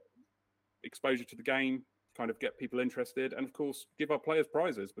kind of get exposure to the game, kind of get people interested, and of course give our players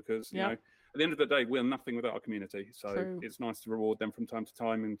prizes, because at the end of the day, we're nothing without our community. So True. It's nice to reward them from time to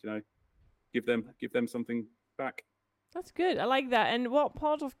time, and give them something back. That's good. I like that. And what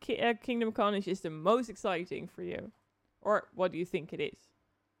part of Kingdom Karnage is the most exciting for you, or what do you think it is?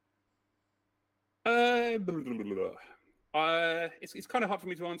 It's kind of hard for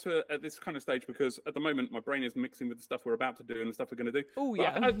me to answer at this kind of stage, because at the moment my brain is mixing with the stuff we're about to do and the stuff we're going to do. Oh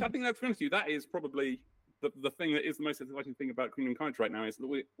yeah. I think that's, to be honest with you, that is probably the thing that is the most exciting thing about Kingdom Karnage right now, is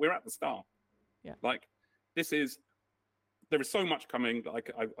that we're at the start. Yeah. Like there is so much coming.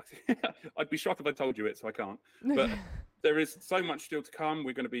 Like I'd be shocked if I told you it, so I can't. But there is so much still to come.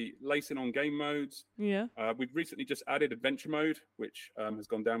 We're going to be lacing on game modes. Yeah. We've recently just added adventure mode, which has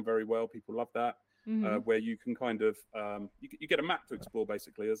gone down very well. People love that. Mm-hmm. Where you can kind of you get a map to explore.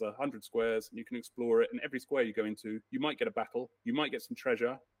 Basically, there's 100 squares, and you can explore it. And every square you go into, you might get a battle, you might get some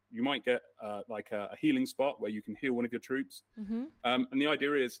treasure, you might get like a healing spot where you can heal one of your troops. Mm-hmm. And the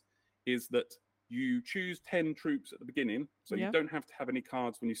idea is that you choose 10 troops at the beginning, so you don't have to have any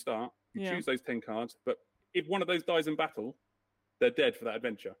cards when you start. You choose those 10 cards, but if one of those dies in battle, they're dead for that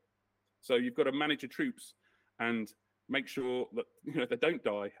adventure. So you've got to manage your troops and make sure that they don't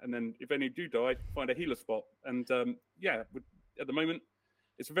die, and then if any do die, find a healer spot. And at the moment,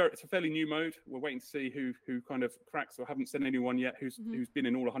 it's a fairly new mode. We're waiting to see who kind of cracks. I haven't seen anyone yet who's been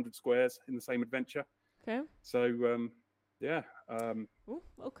in all 100 squares in the same adventure. Okay. So Ooh,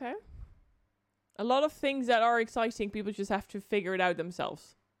 okay. A lot of things that are exciting. People just have to figure it out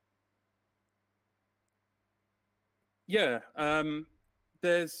themselves. Yeah.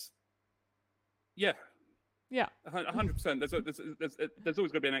 There's. Yeah. Yeah. 100%. There's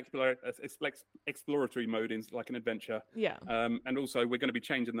always going to be an exploratory mode in like an adventure. Yeah. And also we're going to be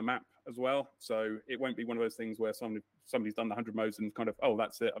changing the map as well. So it won't be one of those things where somebody's done the 100 modes and kind of, oh,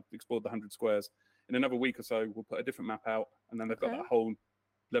 that's it, I've explored the 100 squares. In another week or so, we'll put a different map out, and then they've got that whole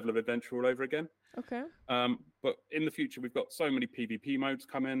level of adventure all over again. Okay. But in the future, we've got so many PvP modes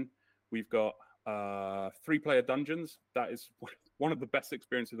coming. We've got 3-player dungeons. That is one of the best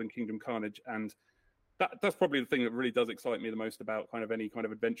experiences in Kingdom Karnage, and that's probably the thing that really does excite me the most about kind of any kind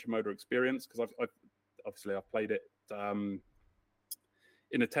of adventure mode or experience, because I've played it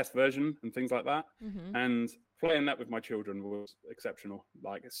in a test version and things like that, and playing that with my children was exceptional.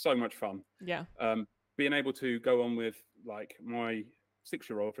 Like, it's so much fun. Yeah. Being able to go on with like my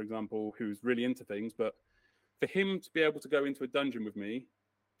 6-year-old, for example, who's really into things, but for him to be able to go into a dungeon with me,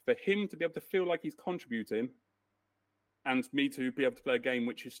 for him to be able to feel like he's contributing, and me to be able to play a game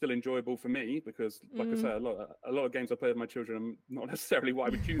which is still enjoyable for me, because like I say, a lot of games I play with my children are not necessarily what I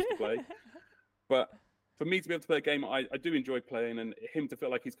would choose to play. But for me to be able to play a game I do enjoy playing, and him to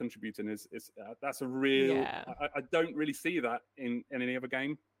feel like he's contributing is that's a real. Yeah. I don't really see that in any other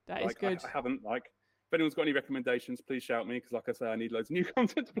game. That is good. I haven't. Like, if anyone's got any recommendations, please shout me, because like I say, I need loads of new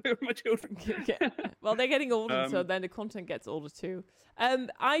content to play with my children. Well, they're getting older, so then the content gets older too.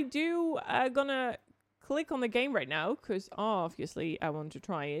 I do gonna click on the game right now, because obviously I want to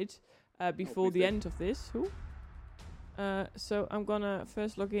try it before the end of this. So I'm gonna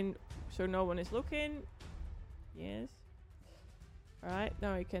first log in so no one is looking. Yes. Alright,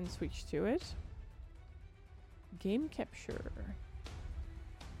 now I can switch to it. Game capture.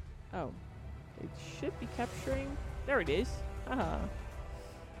 Oh. It should be capturing. There it is. Haha.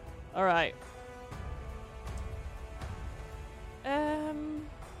 Alright.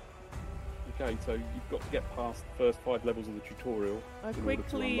 Okay, so you've got to get past the first 5 levels of the tutorial. I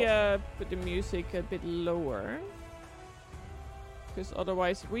quickly put the music a bit lower, because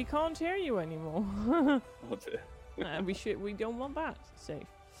otherwise we can't hear you anymore. Oh dear. We don't want that. Safe.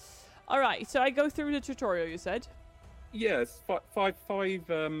 All right, so I go through the tutorial. You said. Yes, five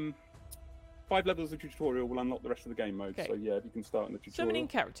levels of tutorial will unlock the rest of the game mode. Okay. So yeah, you can start in the tutorial. Summoning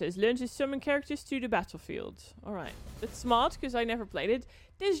characters. Learn to summon characters to the battlefield. All right, that's smart because I never played it.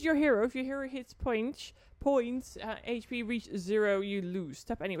 This is your hero. If your hero hits points, HP reach 0, you lose.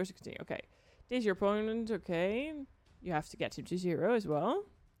 Tap anywhere to continue. Okay. This is your opponent. Okay. You have to get him to 0 as well.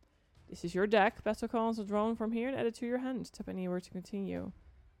 This is your deck. Battle cards are drawn from here and added to your hand. Tap anywhere to continue.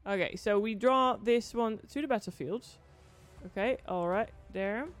 Okay, so we draw this one to the battlefield. Okay, alright,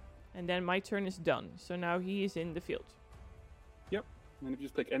 there. And then my turn is done. So now he is in the field. Yep. And then if you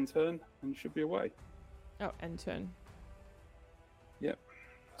just click end turn, and you should be away. Oh, end turn. Yep.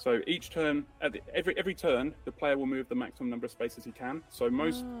 So each turn, every turn, the player will move the maximum number of spaces he can. So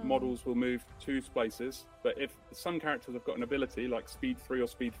most models will move 2 spaces, but if some characters have got an ability like speed 3 or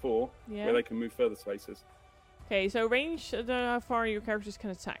speed 4, where they can move further spaces. Okay, so range, how far your characters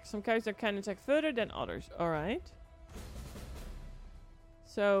can attack. Some characters can attack further than others. All right.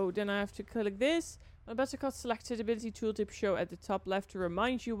 So then I have to click this. On battle card selected, ability tooltip show at the top left to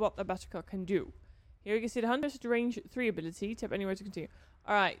remind you what the battle card can do. Here you can see the Hunter's range 3 ability. Tap anywhere to continue.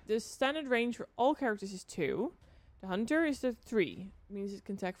 Alright, the standard range for all characters is 2. The Hunter is the 3. It means it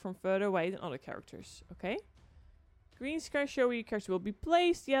can attack from further away than other characters. Okay? Green square show where your character will be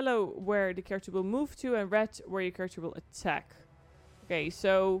placed. Yellow where the character will move to. And red where your character will attack. Okay,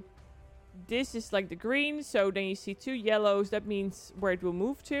 so this is like the green. So then you see 2 yellows. That means where it will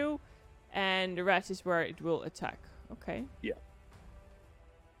move to. And the red is where it will attack. Okay. Yeah.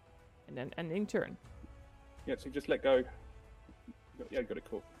 And then ending turn. Yeah, so you just let go. Yeah, got it,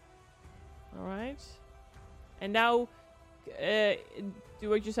 cool. Alright. And now,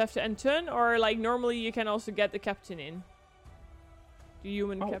 do I just have to end turn? Or, like, normally you can also get the captain in? The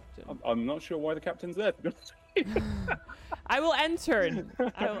human captain. I'm not sure why the captain's there, to be honest with you. I will end turn.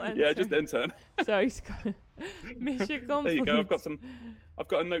 Yeah, just end turn. So he's got mission complete. There you go, I've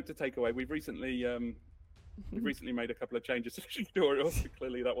got a note to take away. We've recently made a couple of changes to the tutorials.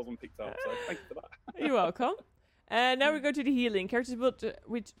 Clearly that wasn't picked up, so thank you for that. You're welcome. Now we go to the healing. Characters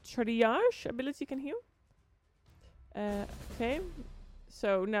with triage ability can heal. Okay.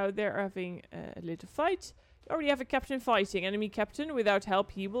 So now they're having a little fight. You already have a captain fighting. Enemy captain. Without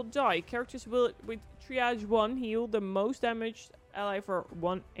help, he will die. Characters will, with triage 1, heal the most damaged ally for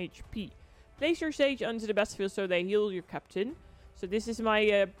 1 HP. Place your sage onto the battlefield so they heal your captain. So this is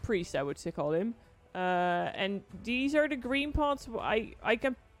my priest, I would call him. And these are the green parts. I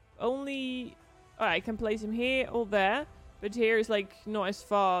can only... I can place him here or there. But here is like not as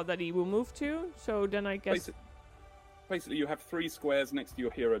far that he will move to. So then I guess... Basically, you have 3 squares next to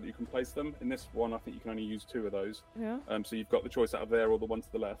your hero that you can place them. In this one, I think you can only use 2 of those. Yeah. So you've got the choice out of there or the one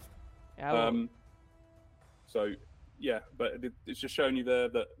to the left. Yeah. Well, so, yeah, but it's just showing you there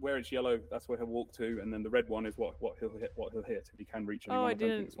that where it's yellow, that's where he'll walk to, and then the red one is what he'll hit. What he'll hit if he can reach anyone. I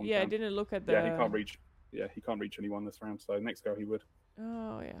didn't. I didn't look at the. Yeah, he can't reach. Yeah, he can't reach anyone this round. So next go he would.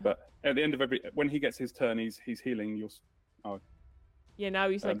 Oh yeah. But at the end of when he gets his turn, he's healing. Yeah, now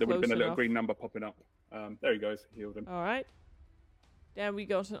he's like there would have been a little enough. green number popping up. There he goes. Healed him. All right. Then we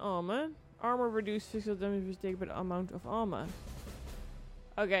got an armor. Armor reduced physical damage was taken by the amount of armor.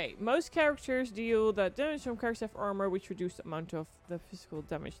 Okay, most characters deal that damage. Some characters have armor, which reduce the amount of the physical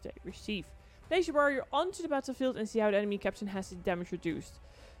damage they receive. Place your warrior onto the battlefield and see how the enemy captain has his damage reduced.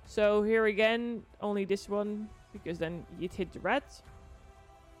 So here again, only this one, because then you'd hit the red.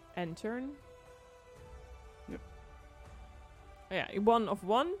 End turn. Yep. Oh, yeah, 1 of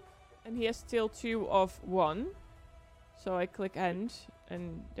 1. And he has still 2 of 1. So I click end,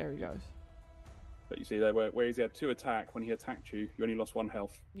 and there he goes. But you see there, where he's had 2 attack, when he attacked you, you only lost 1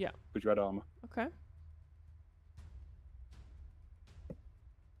 health. Yeah. Because you had armor. Okay.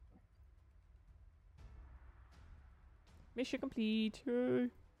 Mission complete.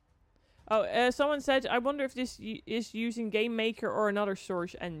 Someone said, I wonder if this is using Game Maker or another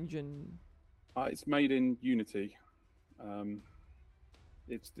source engine. It's made in Unity.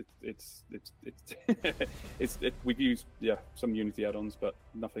 We've used some Unity add-ons, but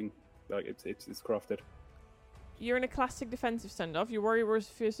nothing like it's crafted. You're in a classic defensive standoff. Your warrior versus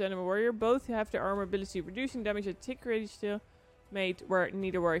fierce enemy warrior. Both have their armor ability reducing damage at tick ready still made where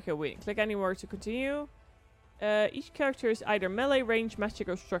neither warrior can win. Click anywhere to continue. Each character is either melee, range, magic,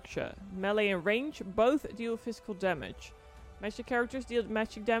 or structure. Melee and range both deal physical damage. Magic characters deal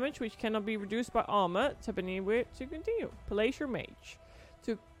magic damage, which cannot be reduced by armor. Tap anywhere to continue. Place your mage.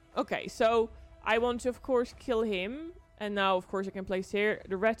 Okay, so I want to, of course, kill him. And now, of course, I can place here.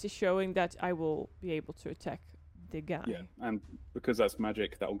 The red is showing that I will be able to attack the guy. Yeah, and because that's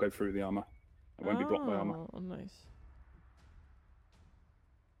magic, that will go through the armor. It won't be blocked by armor. Oh, nice.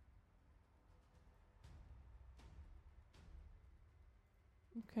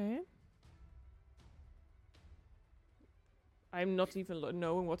 Okay. I'm not even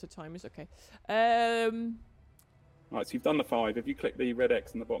knowing what the time is. Okay. Right, so you've done the 5. If you click the red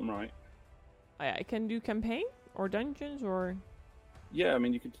X in the bottom right. I can do campaign or dungeons or... Yeah, I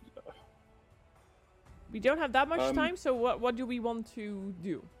mean, you could... We don't have that much time, so what do we want to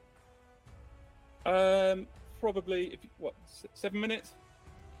do? Probably, 7 minutes?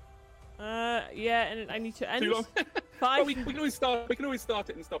 Yeah, and I need to end. Too long? 5. Well, we can always start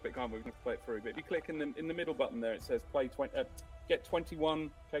it and stop it, can't we? We can play it through. But if you click in the middle button there, it says get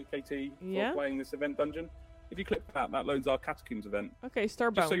 21 KKT for playing this event dungeon. If you click that loads our Catacombs event. Okay,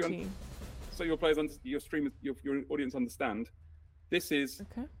 Star Bounty. So your players, your streamers, your audience understand. This is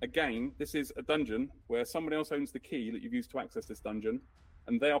a game. This is a dungeon where someone else owns the key that you've used to access this dungeon,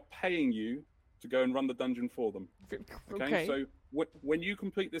 and they are paying you to go and run the dungeon for them. Okay. So when you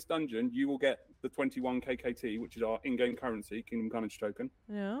complete this dungeon, you will get the 21 KKT, which is our in-game currency, Kingdom Karnage token.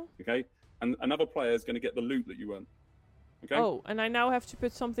 Yeah. Okay. And another player is going to get the loot that you earn. Okay. Oh, and I now have to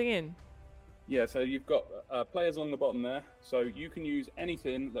put something in. Yeah. So you've got players on the bottom there. So you can use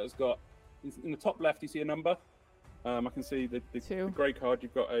anything that has got. In the top left, you see a number. I can see the grey card.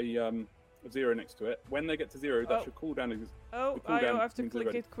 You've got a 0 next to it. When they get to 0, that's your cooldown. I have to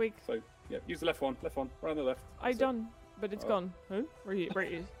click it quick. So yeah, use the left one, right on the left. I done, but it's gone. Huh? Where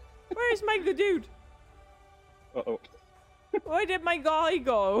is? Where is my good dude? Uh-oh. Where did my guy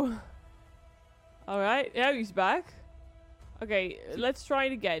go? All right, now he's back. Okay, let's try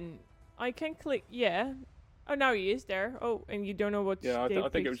it again. I can click. Yeah. Oh, now he is there. Oh, and you don't know what. Yeah, I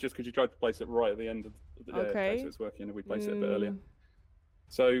think it was just because you tried to place it right at the end of the day. Okay, so it's working. If we place it a bit earlier.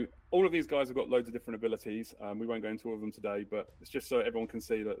 So all of these guys have got loads of different abilities. We won't go into all of them today, but it's just so everyone can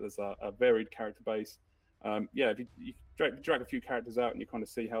see that there's a varied character base. If you drag a few characters out and you kind of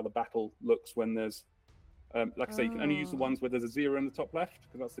see how the battle looks when there's, like I say, you can only use the ones where there's a 0 in the top left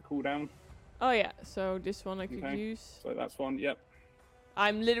because that's the cooldown. Oh yeah, so this one I could use. So that's one, yep.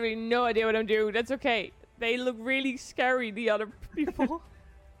 I'm literally no idea what I'm doing. That's okay. They look really scary, the other people.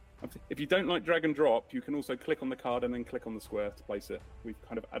 If you don't like drag and drop, you can also click on the card and then click on the square to place it. We've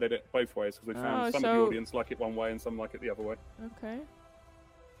kind of added it both ways because we found some of the audience like it one way and some like it the other way. Okay.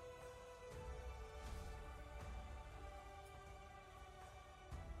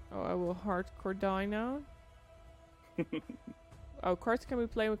 Oh, I will hardcore die now. Oh, cards can be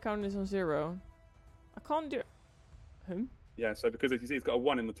played with counters on 0. I can't do... Yeah, so because as you see, it's got a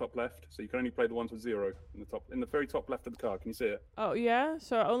 1 in the top left, so you can only play the ones with 0 in the very top left of the card. Can you see it? Oh, yeah?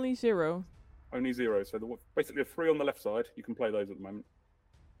 So only 0? Only 0. So basically, the 3 on the left side, you can play those at the moment.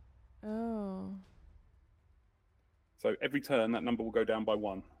 Oh. So every turn, that number will go down by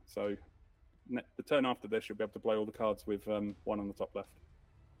 1. So the turn after this, you'll be able to play all the cards with 1 on the top left.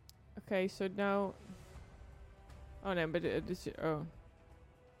 Okay, so now... Oh, no, but this... Oh.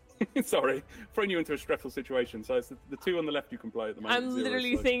 Sorry, throwing you into a stressful situation. So it's the 2 on the left you can play at the moment. I'm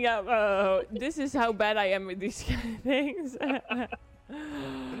literally thinking, oh, this is how bad I am with these kind of things.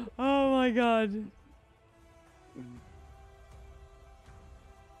 Oh my god.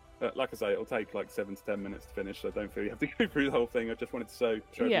 Like I say, it'll take like 7 to 10 minutes to finish, so don't feel you have to go through the whole thing. I just wanted to show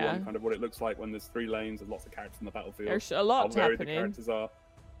everyone kind of what it looks like when there's 3 lanes and lots of characters in the battlefield. There's a lot how varied happening. The characters are.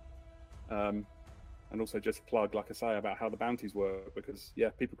 And also just plug, like I say, about how the bounties work, because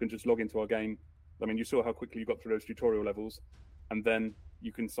people can just log into our game. I mean, you saw how quickly you got through those tutorial levels, and then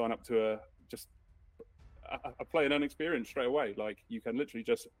you can sign up to a play and earn experience straight away. Like you can literally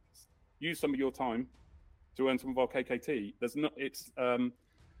just use some of your time to earn some of our KKT. It's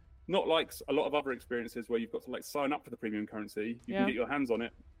not like a lot of other experiences where you've got to like sign up for the premium currency. You can get your hands on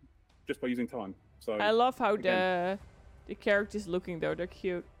it just by using time. So I love how the characters looking though. They're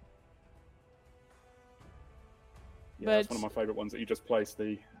cute. Yeah, that's one of my favourite ones that you just placed,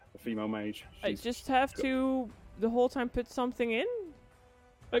 the female mage. I just have to the whole time put something in?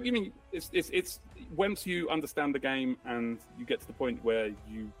 You mean it's once you understand the game and you get to the point where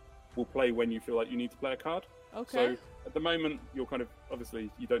you will play when you feel like you need to play a card. Okay. So at the moment you're kind of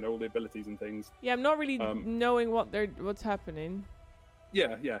obviously you don't know all the abilities and things. Yeah, I'm not really knowing what's happening.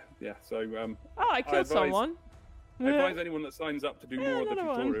 Yeah. So I killed someone. I advise anyone that signs up to do more of the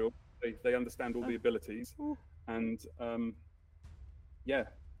tutorial. They understand all the abilities. Ooh. And you'll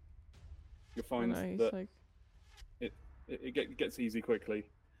find that it gets easy quickly.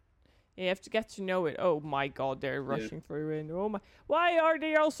 You have to get to know it. Oh my god, they're rushing through in. Oh my! Why are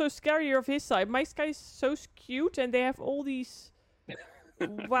they all so scary of his side? My guy's so cute, and they have all these.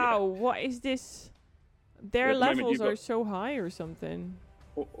 Wow, what is this? Their levels are so high or something.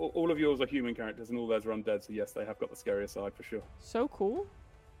 All of yours are human characters, and all theirs are undead. So yes, they have got the scarier side for sure. So cool.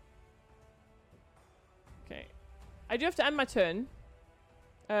 Okay, I do have to end my turn,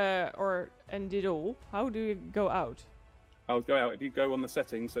 or end it all. How do you go out? I'll go out. If you go on the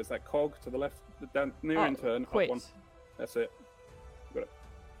settings, so it's that cog to the left, down near end turn, quit. Up one. That's it. Got it.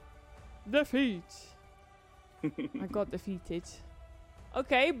 Defeat. I got defeated.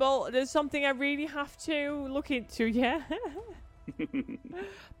 Okay, well, there's something I really have to look into, yeah?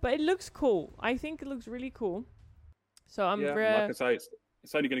 But it looks cool. I think it looks really cool. So I'm like I say,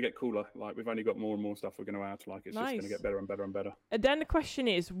 it's only going to get cooler. Like we've only got more and more stuff we're going to add. Like it's just going to get better and better and better. And then the question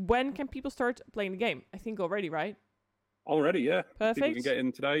is, when can people start playing the game? I think already, right? Already, yeah. Perfect. People can get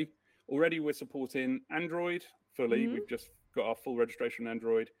in today. Already, we're supporting Android fully. We've just got our full registration on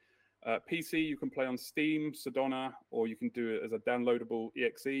Android. PC, you can play on Steam, Sedona, or you can do it as a downloadable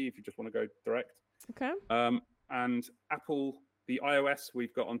EXE if you just want to go direct. Okay. And Apple, the iOS,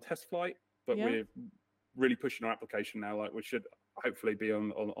 we've got on test flight, but we're really pushing our application now. Like we should hopefully be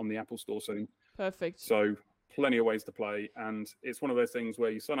on the Apple Store soon. Perfect. So plenty of ways to play, and it's one of those things where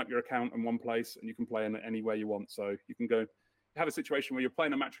you sign up your account in one place and you can play in it anywhere you want. So you can go have a situation where you're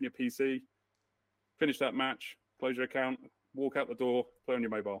playing a match on your PC, finish that match, close your account, walk out the door, play on your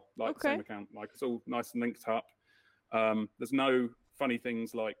mobile, like the same account. Like it's all nice and linked up. There's no funny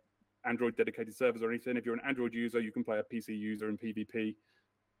things like Android dedicated servers or anything. If you're an Android user, you can play a PC user in PvP.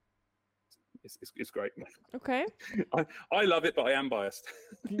 It's great. Okay. I love it, but I am biased.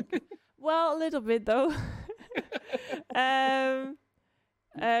 Well, a little bit though.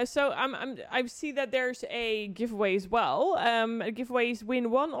 So I see that there's a giveaway as well. Giveaways win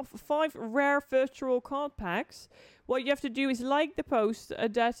 1 of 5 rare virtual card packs. What you have to do is like the post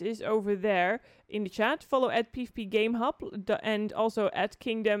that is over there in the chat. Follow at PvP Game Hub and also at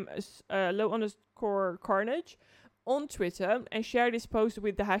Kingdom _Karnage on Twitter, and share this post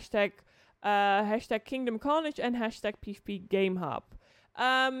with the hashtag Kingdom Karnage and hashtag PvP Game Hub.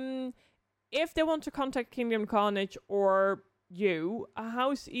 If they want to contact Kingdom Karnage or you,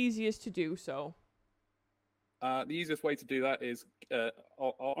 how's easiest to do so? The easiest way to do that is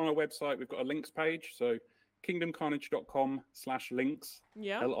on our website, we've got a links page. So kingdomkarnage.com/links,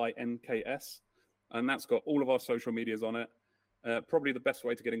 Yeah. LINKS. And that's got all of our social medias on it. Probably the best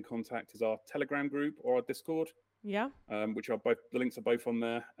way to get in contact is our Telegram group or our Discord, Yeah. which are both, the links are both on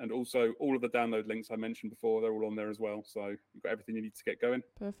there. And also all of the download links I mentioned before, they're all on there as well. So you've got everything you need to get going.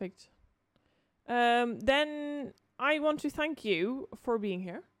 Perfect. Then I want to thank you for being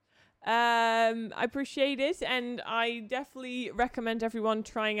here. I appreciate it, and I definitely recommend everyone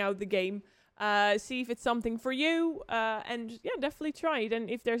trying out the game. See if it's something for you, and yeah, definitely try it. And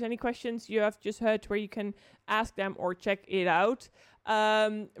if there's any questions you have just heard where you can ask them or check it out.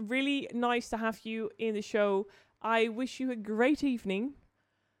 Really nice to have you in the show. I wish you a great evening.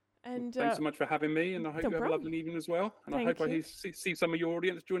 And thanks so much for having me, and I hope you have a lovely evening as well. And I hope I see some of your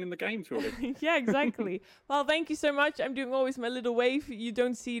audience joining the game shortly. Yeah, exactly. Well, thank you so much. I'm doing always my little wave. You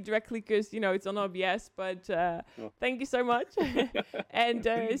don't see it directly because, it's on OBS, but thank you so much. And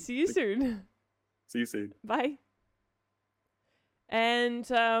see you soon. See you soon. Bye. And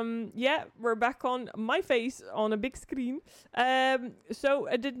we're back on my face on a big screen. So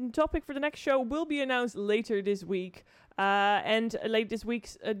the topic for the next show will be announced later this week. And late this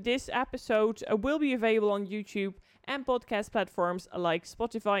week's this episode will be available on YouTube and podcast platforms like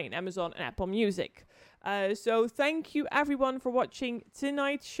Spotify and Amazon and Apple Music. So thank you everyone for watching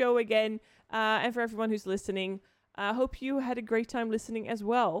tonight's show again, and for everyone who's listening. I hope you had a great time listening as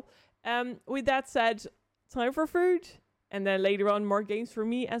well. With that said, time for food, and then later on more games for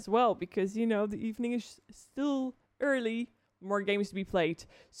me as well, because the evening is still early. More games to be played.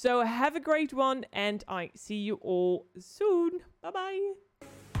 So have a great one, and I see you all soon. Bye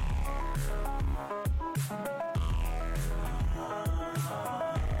bye.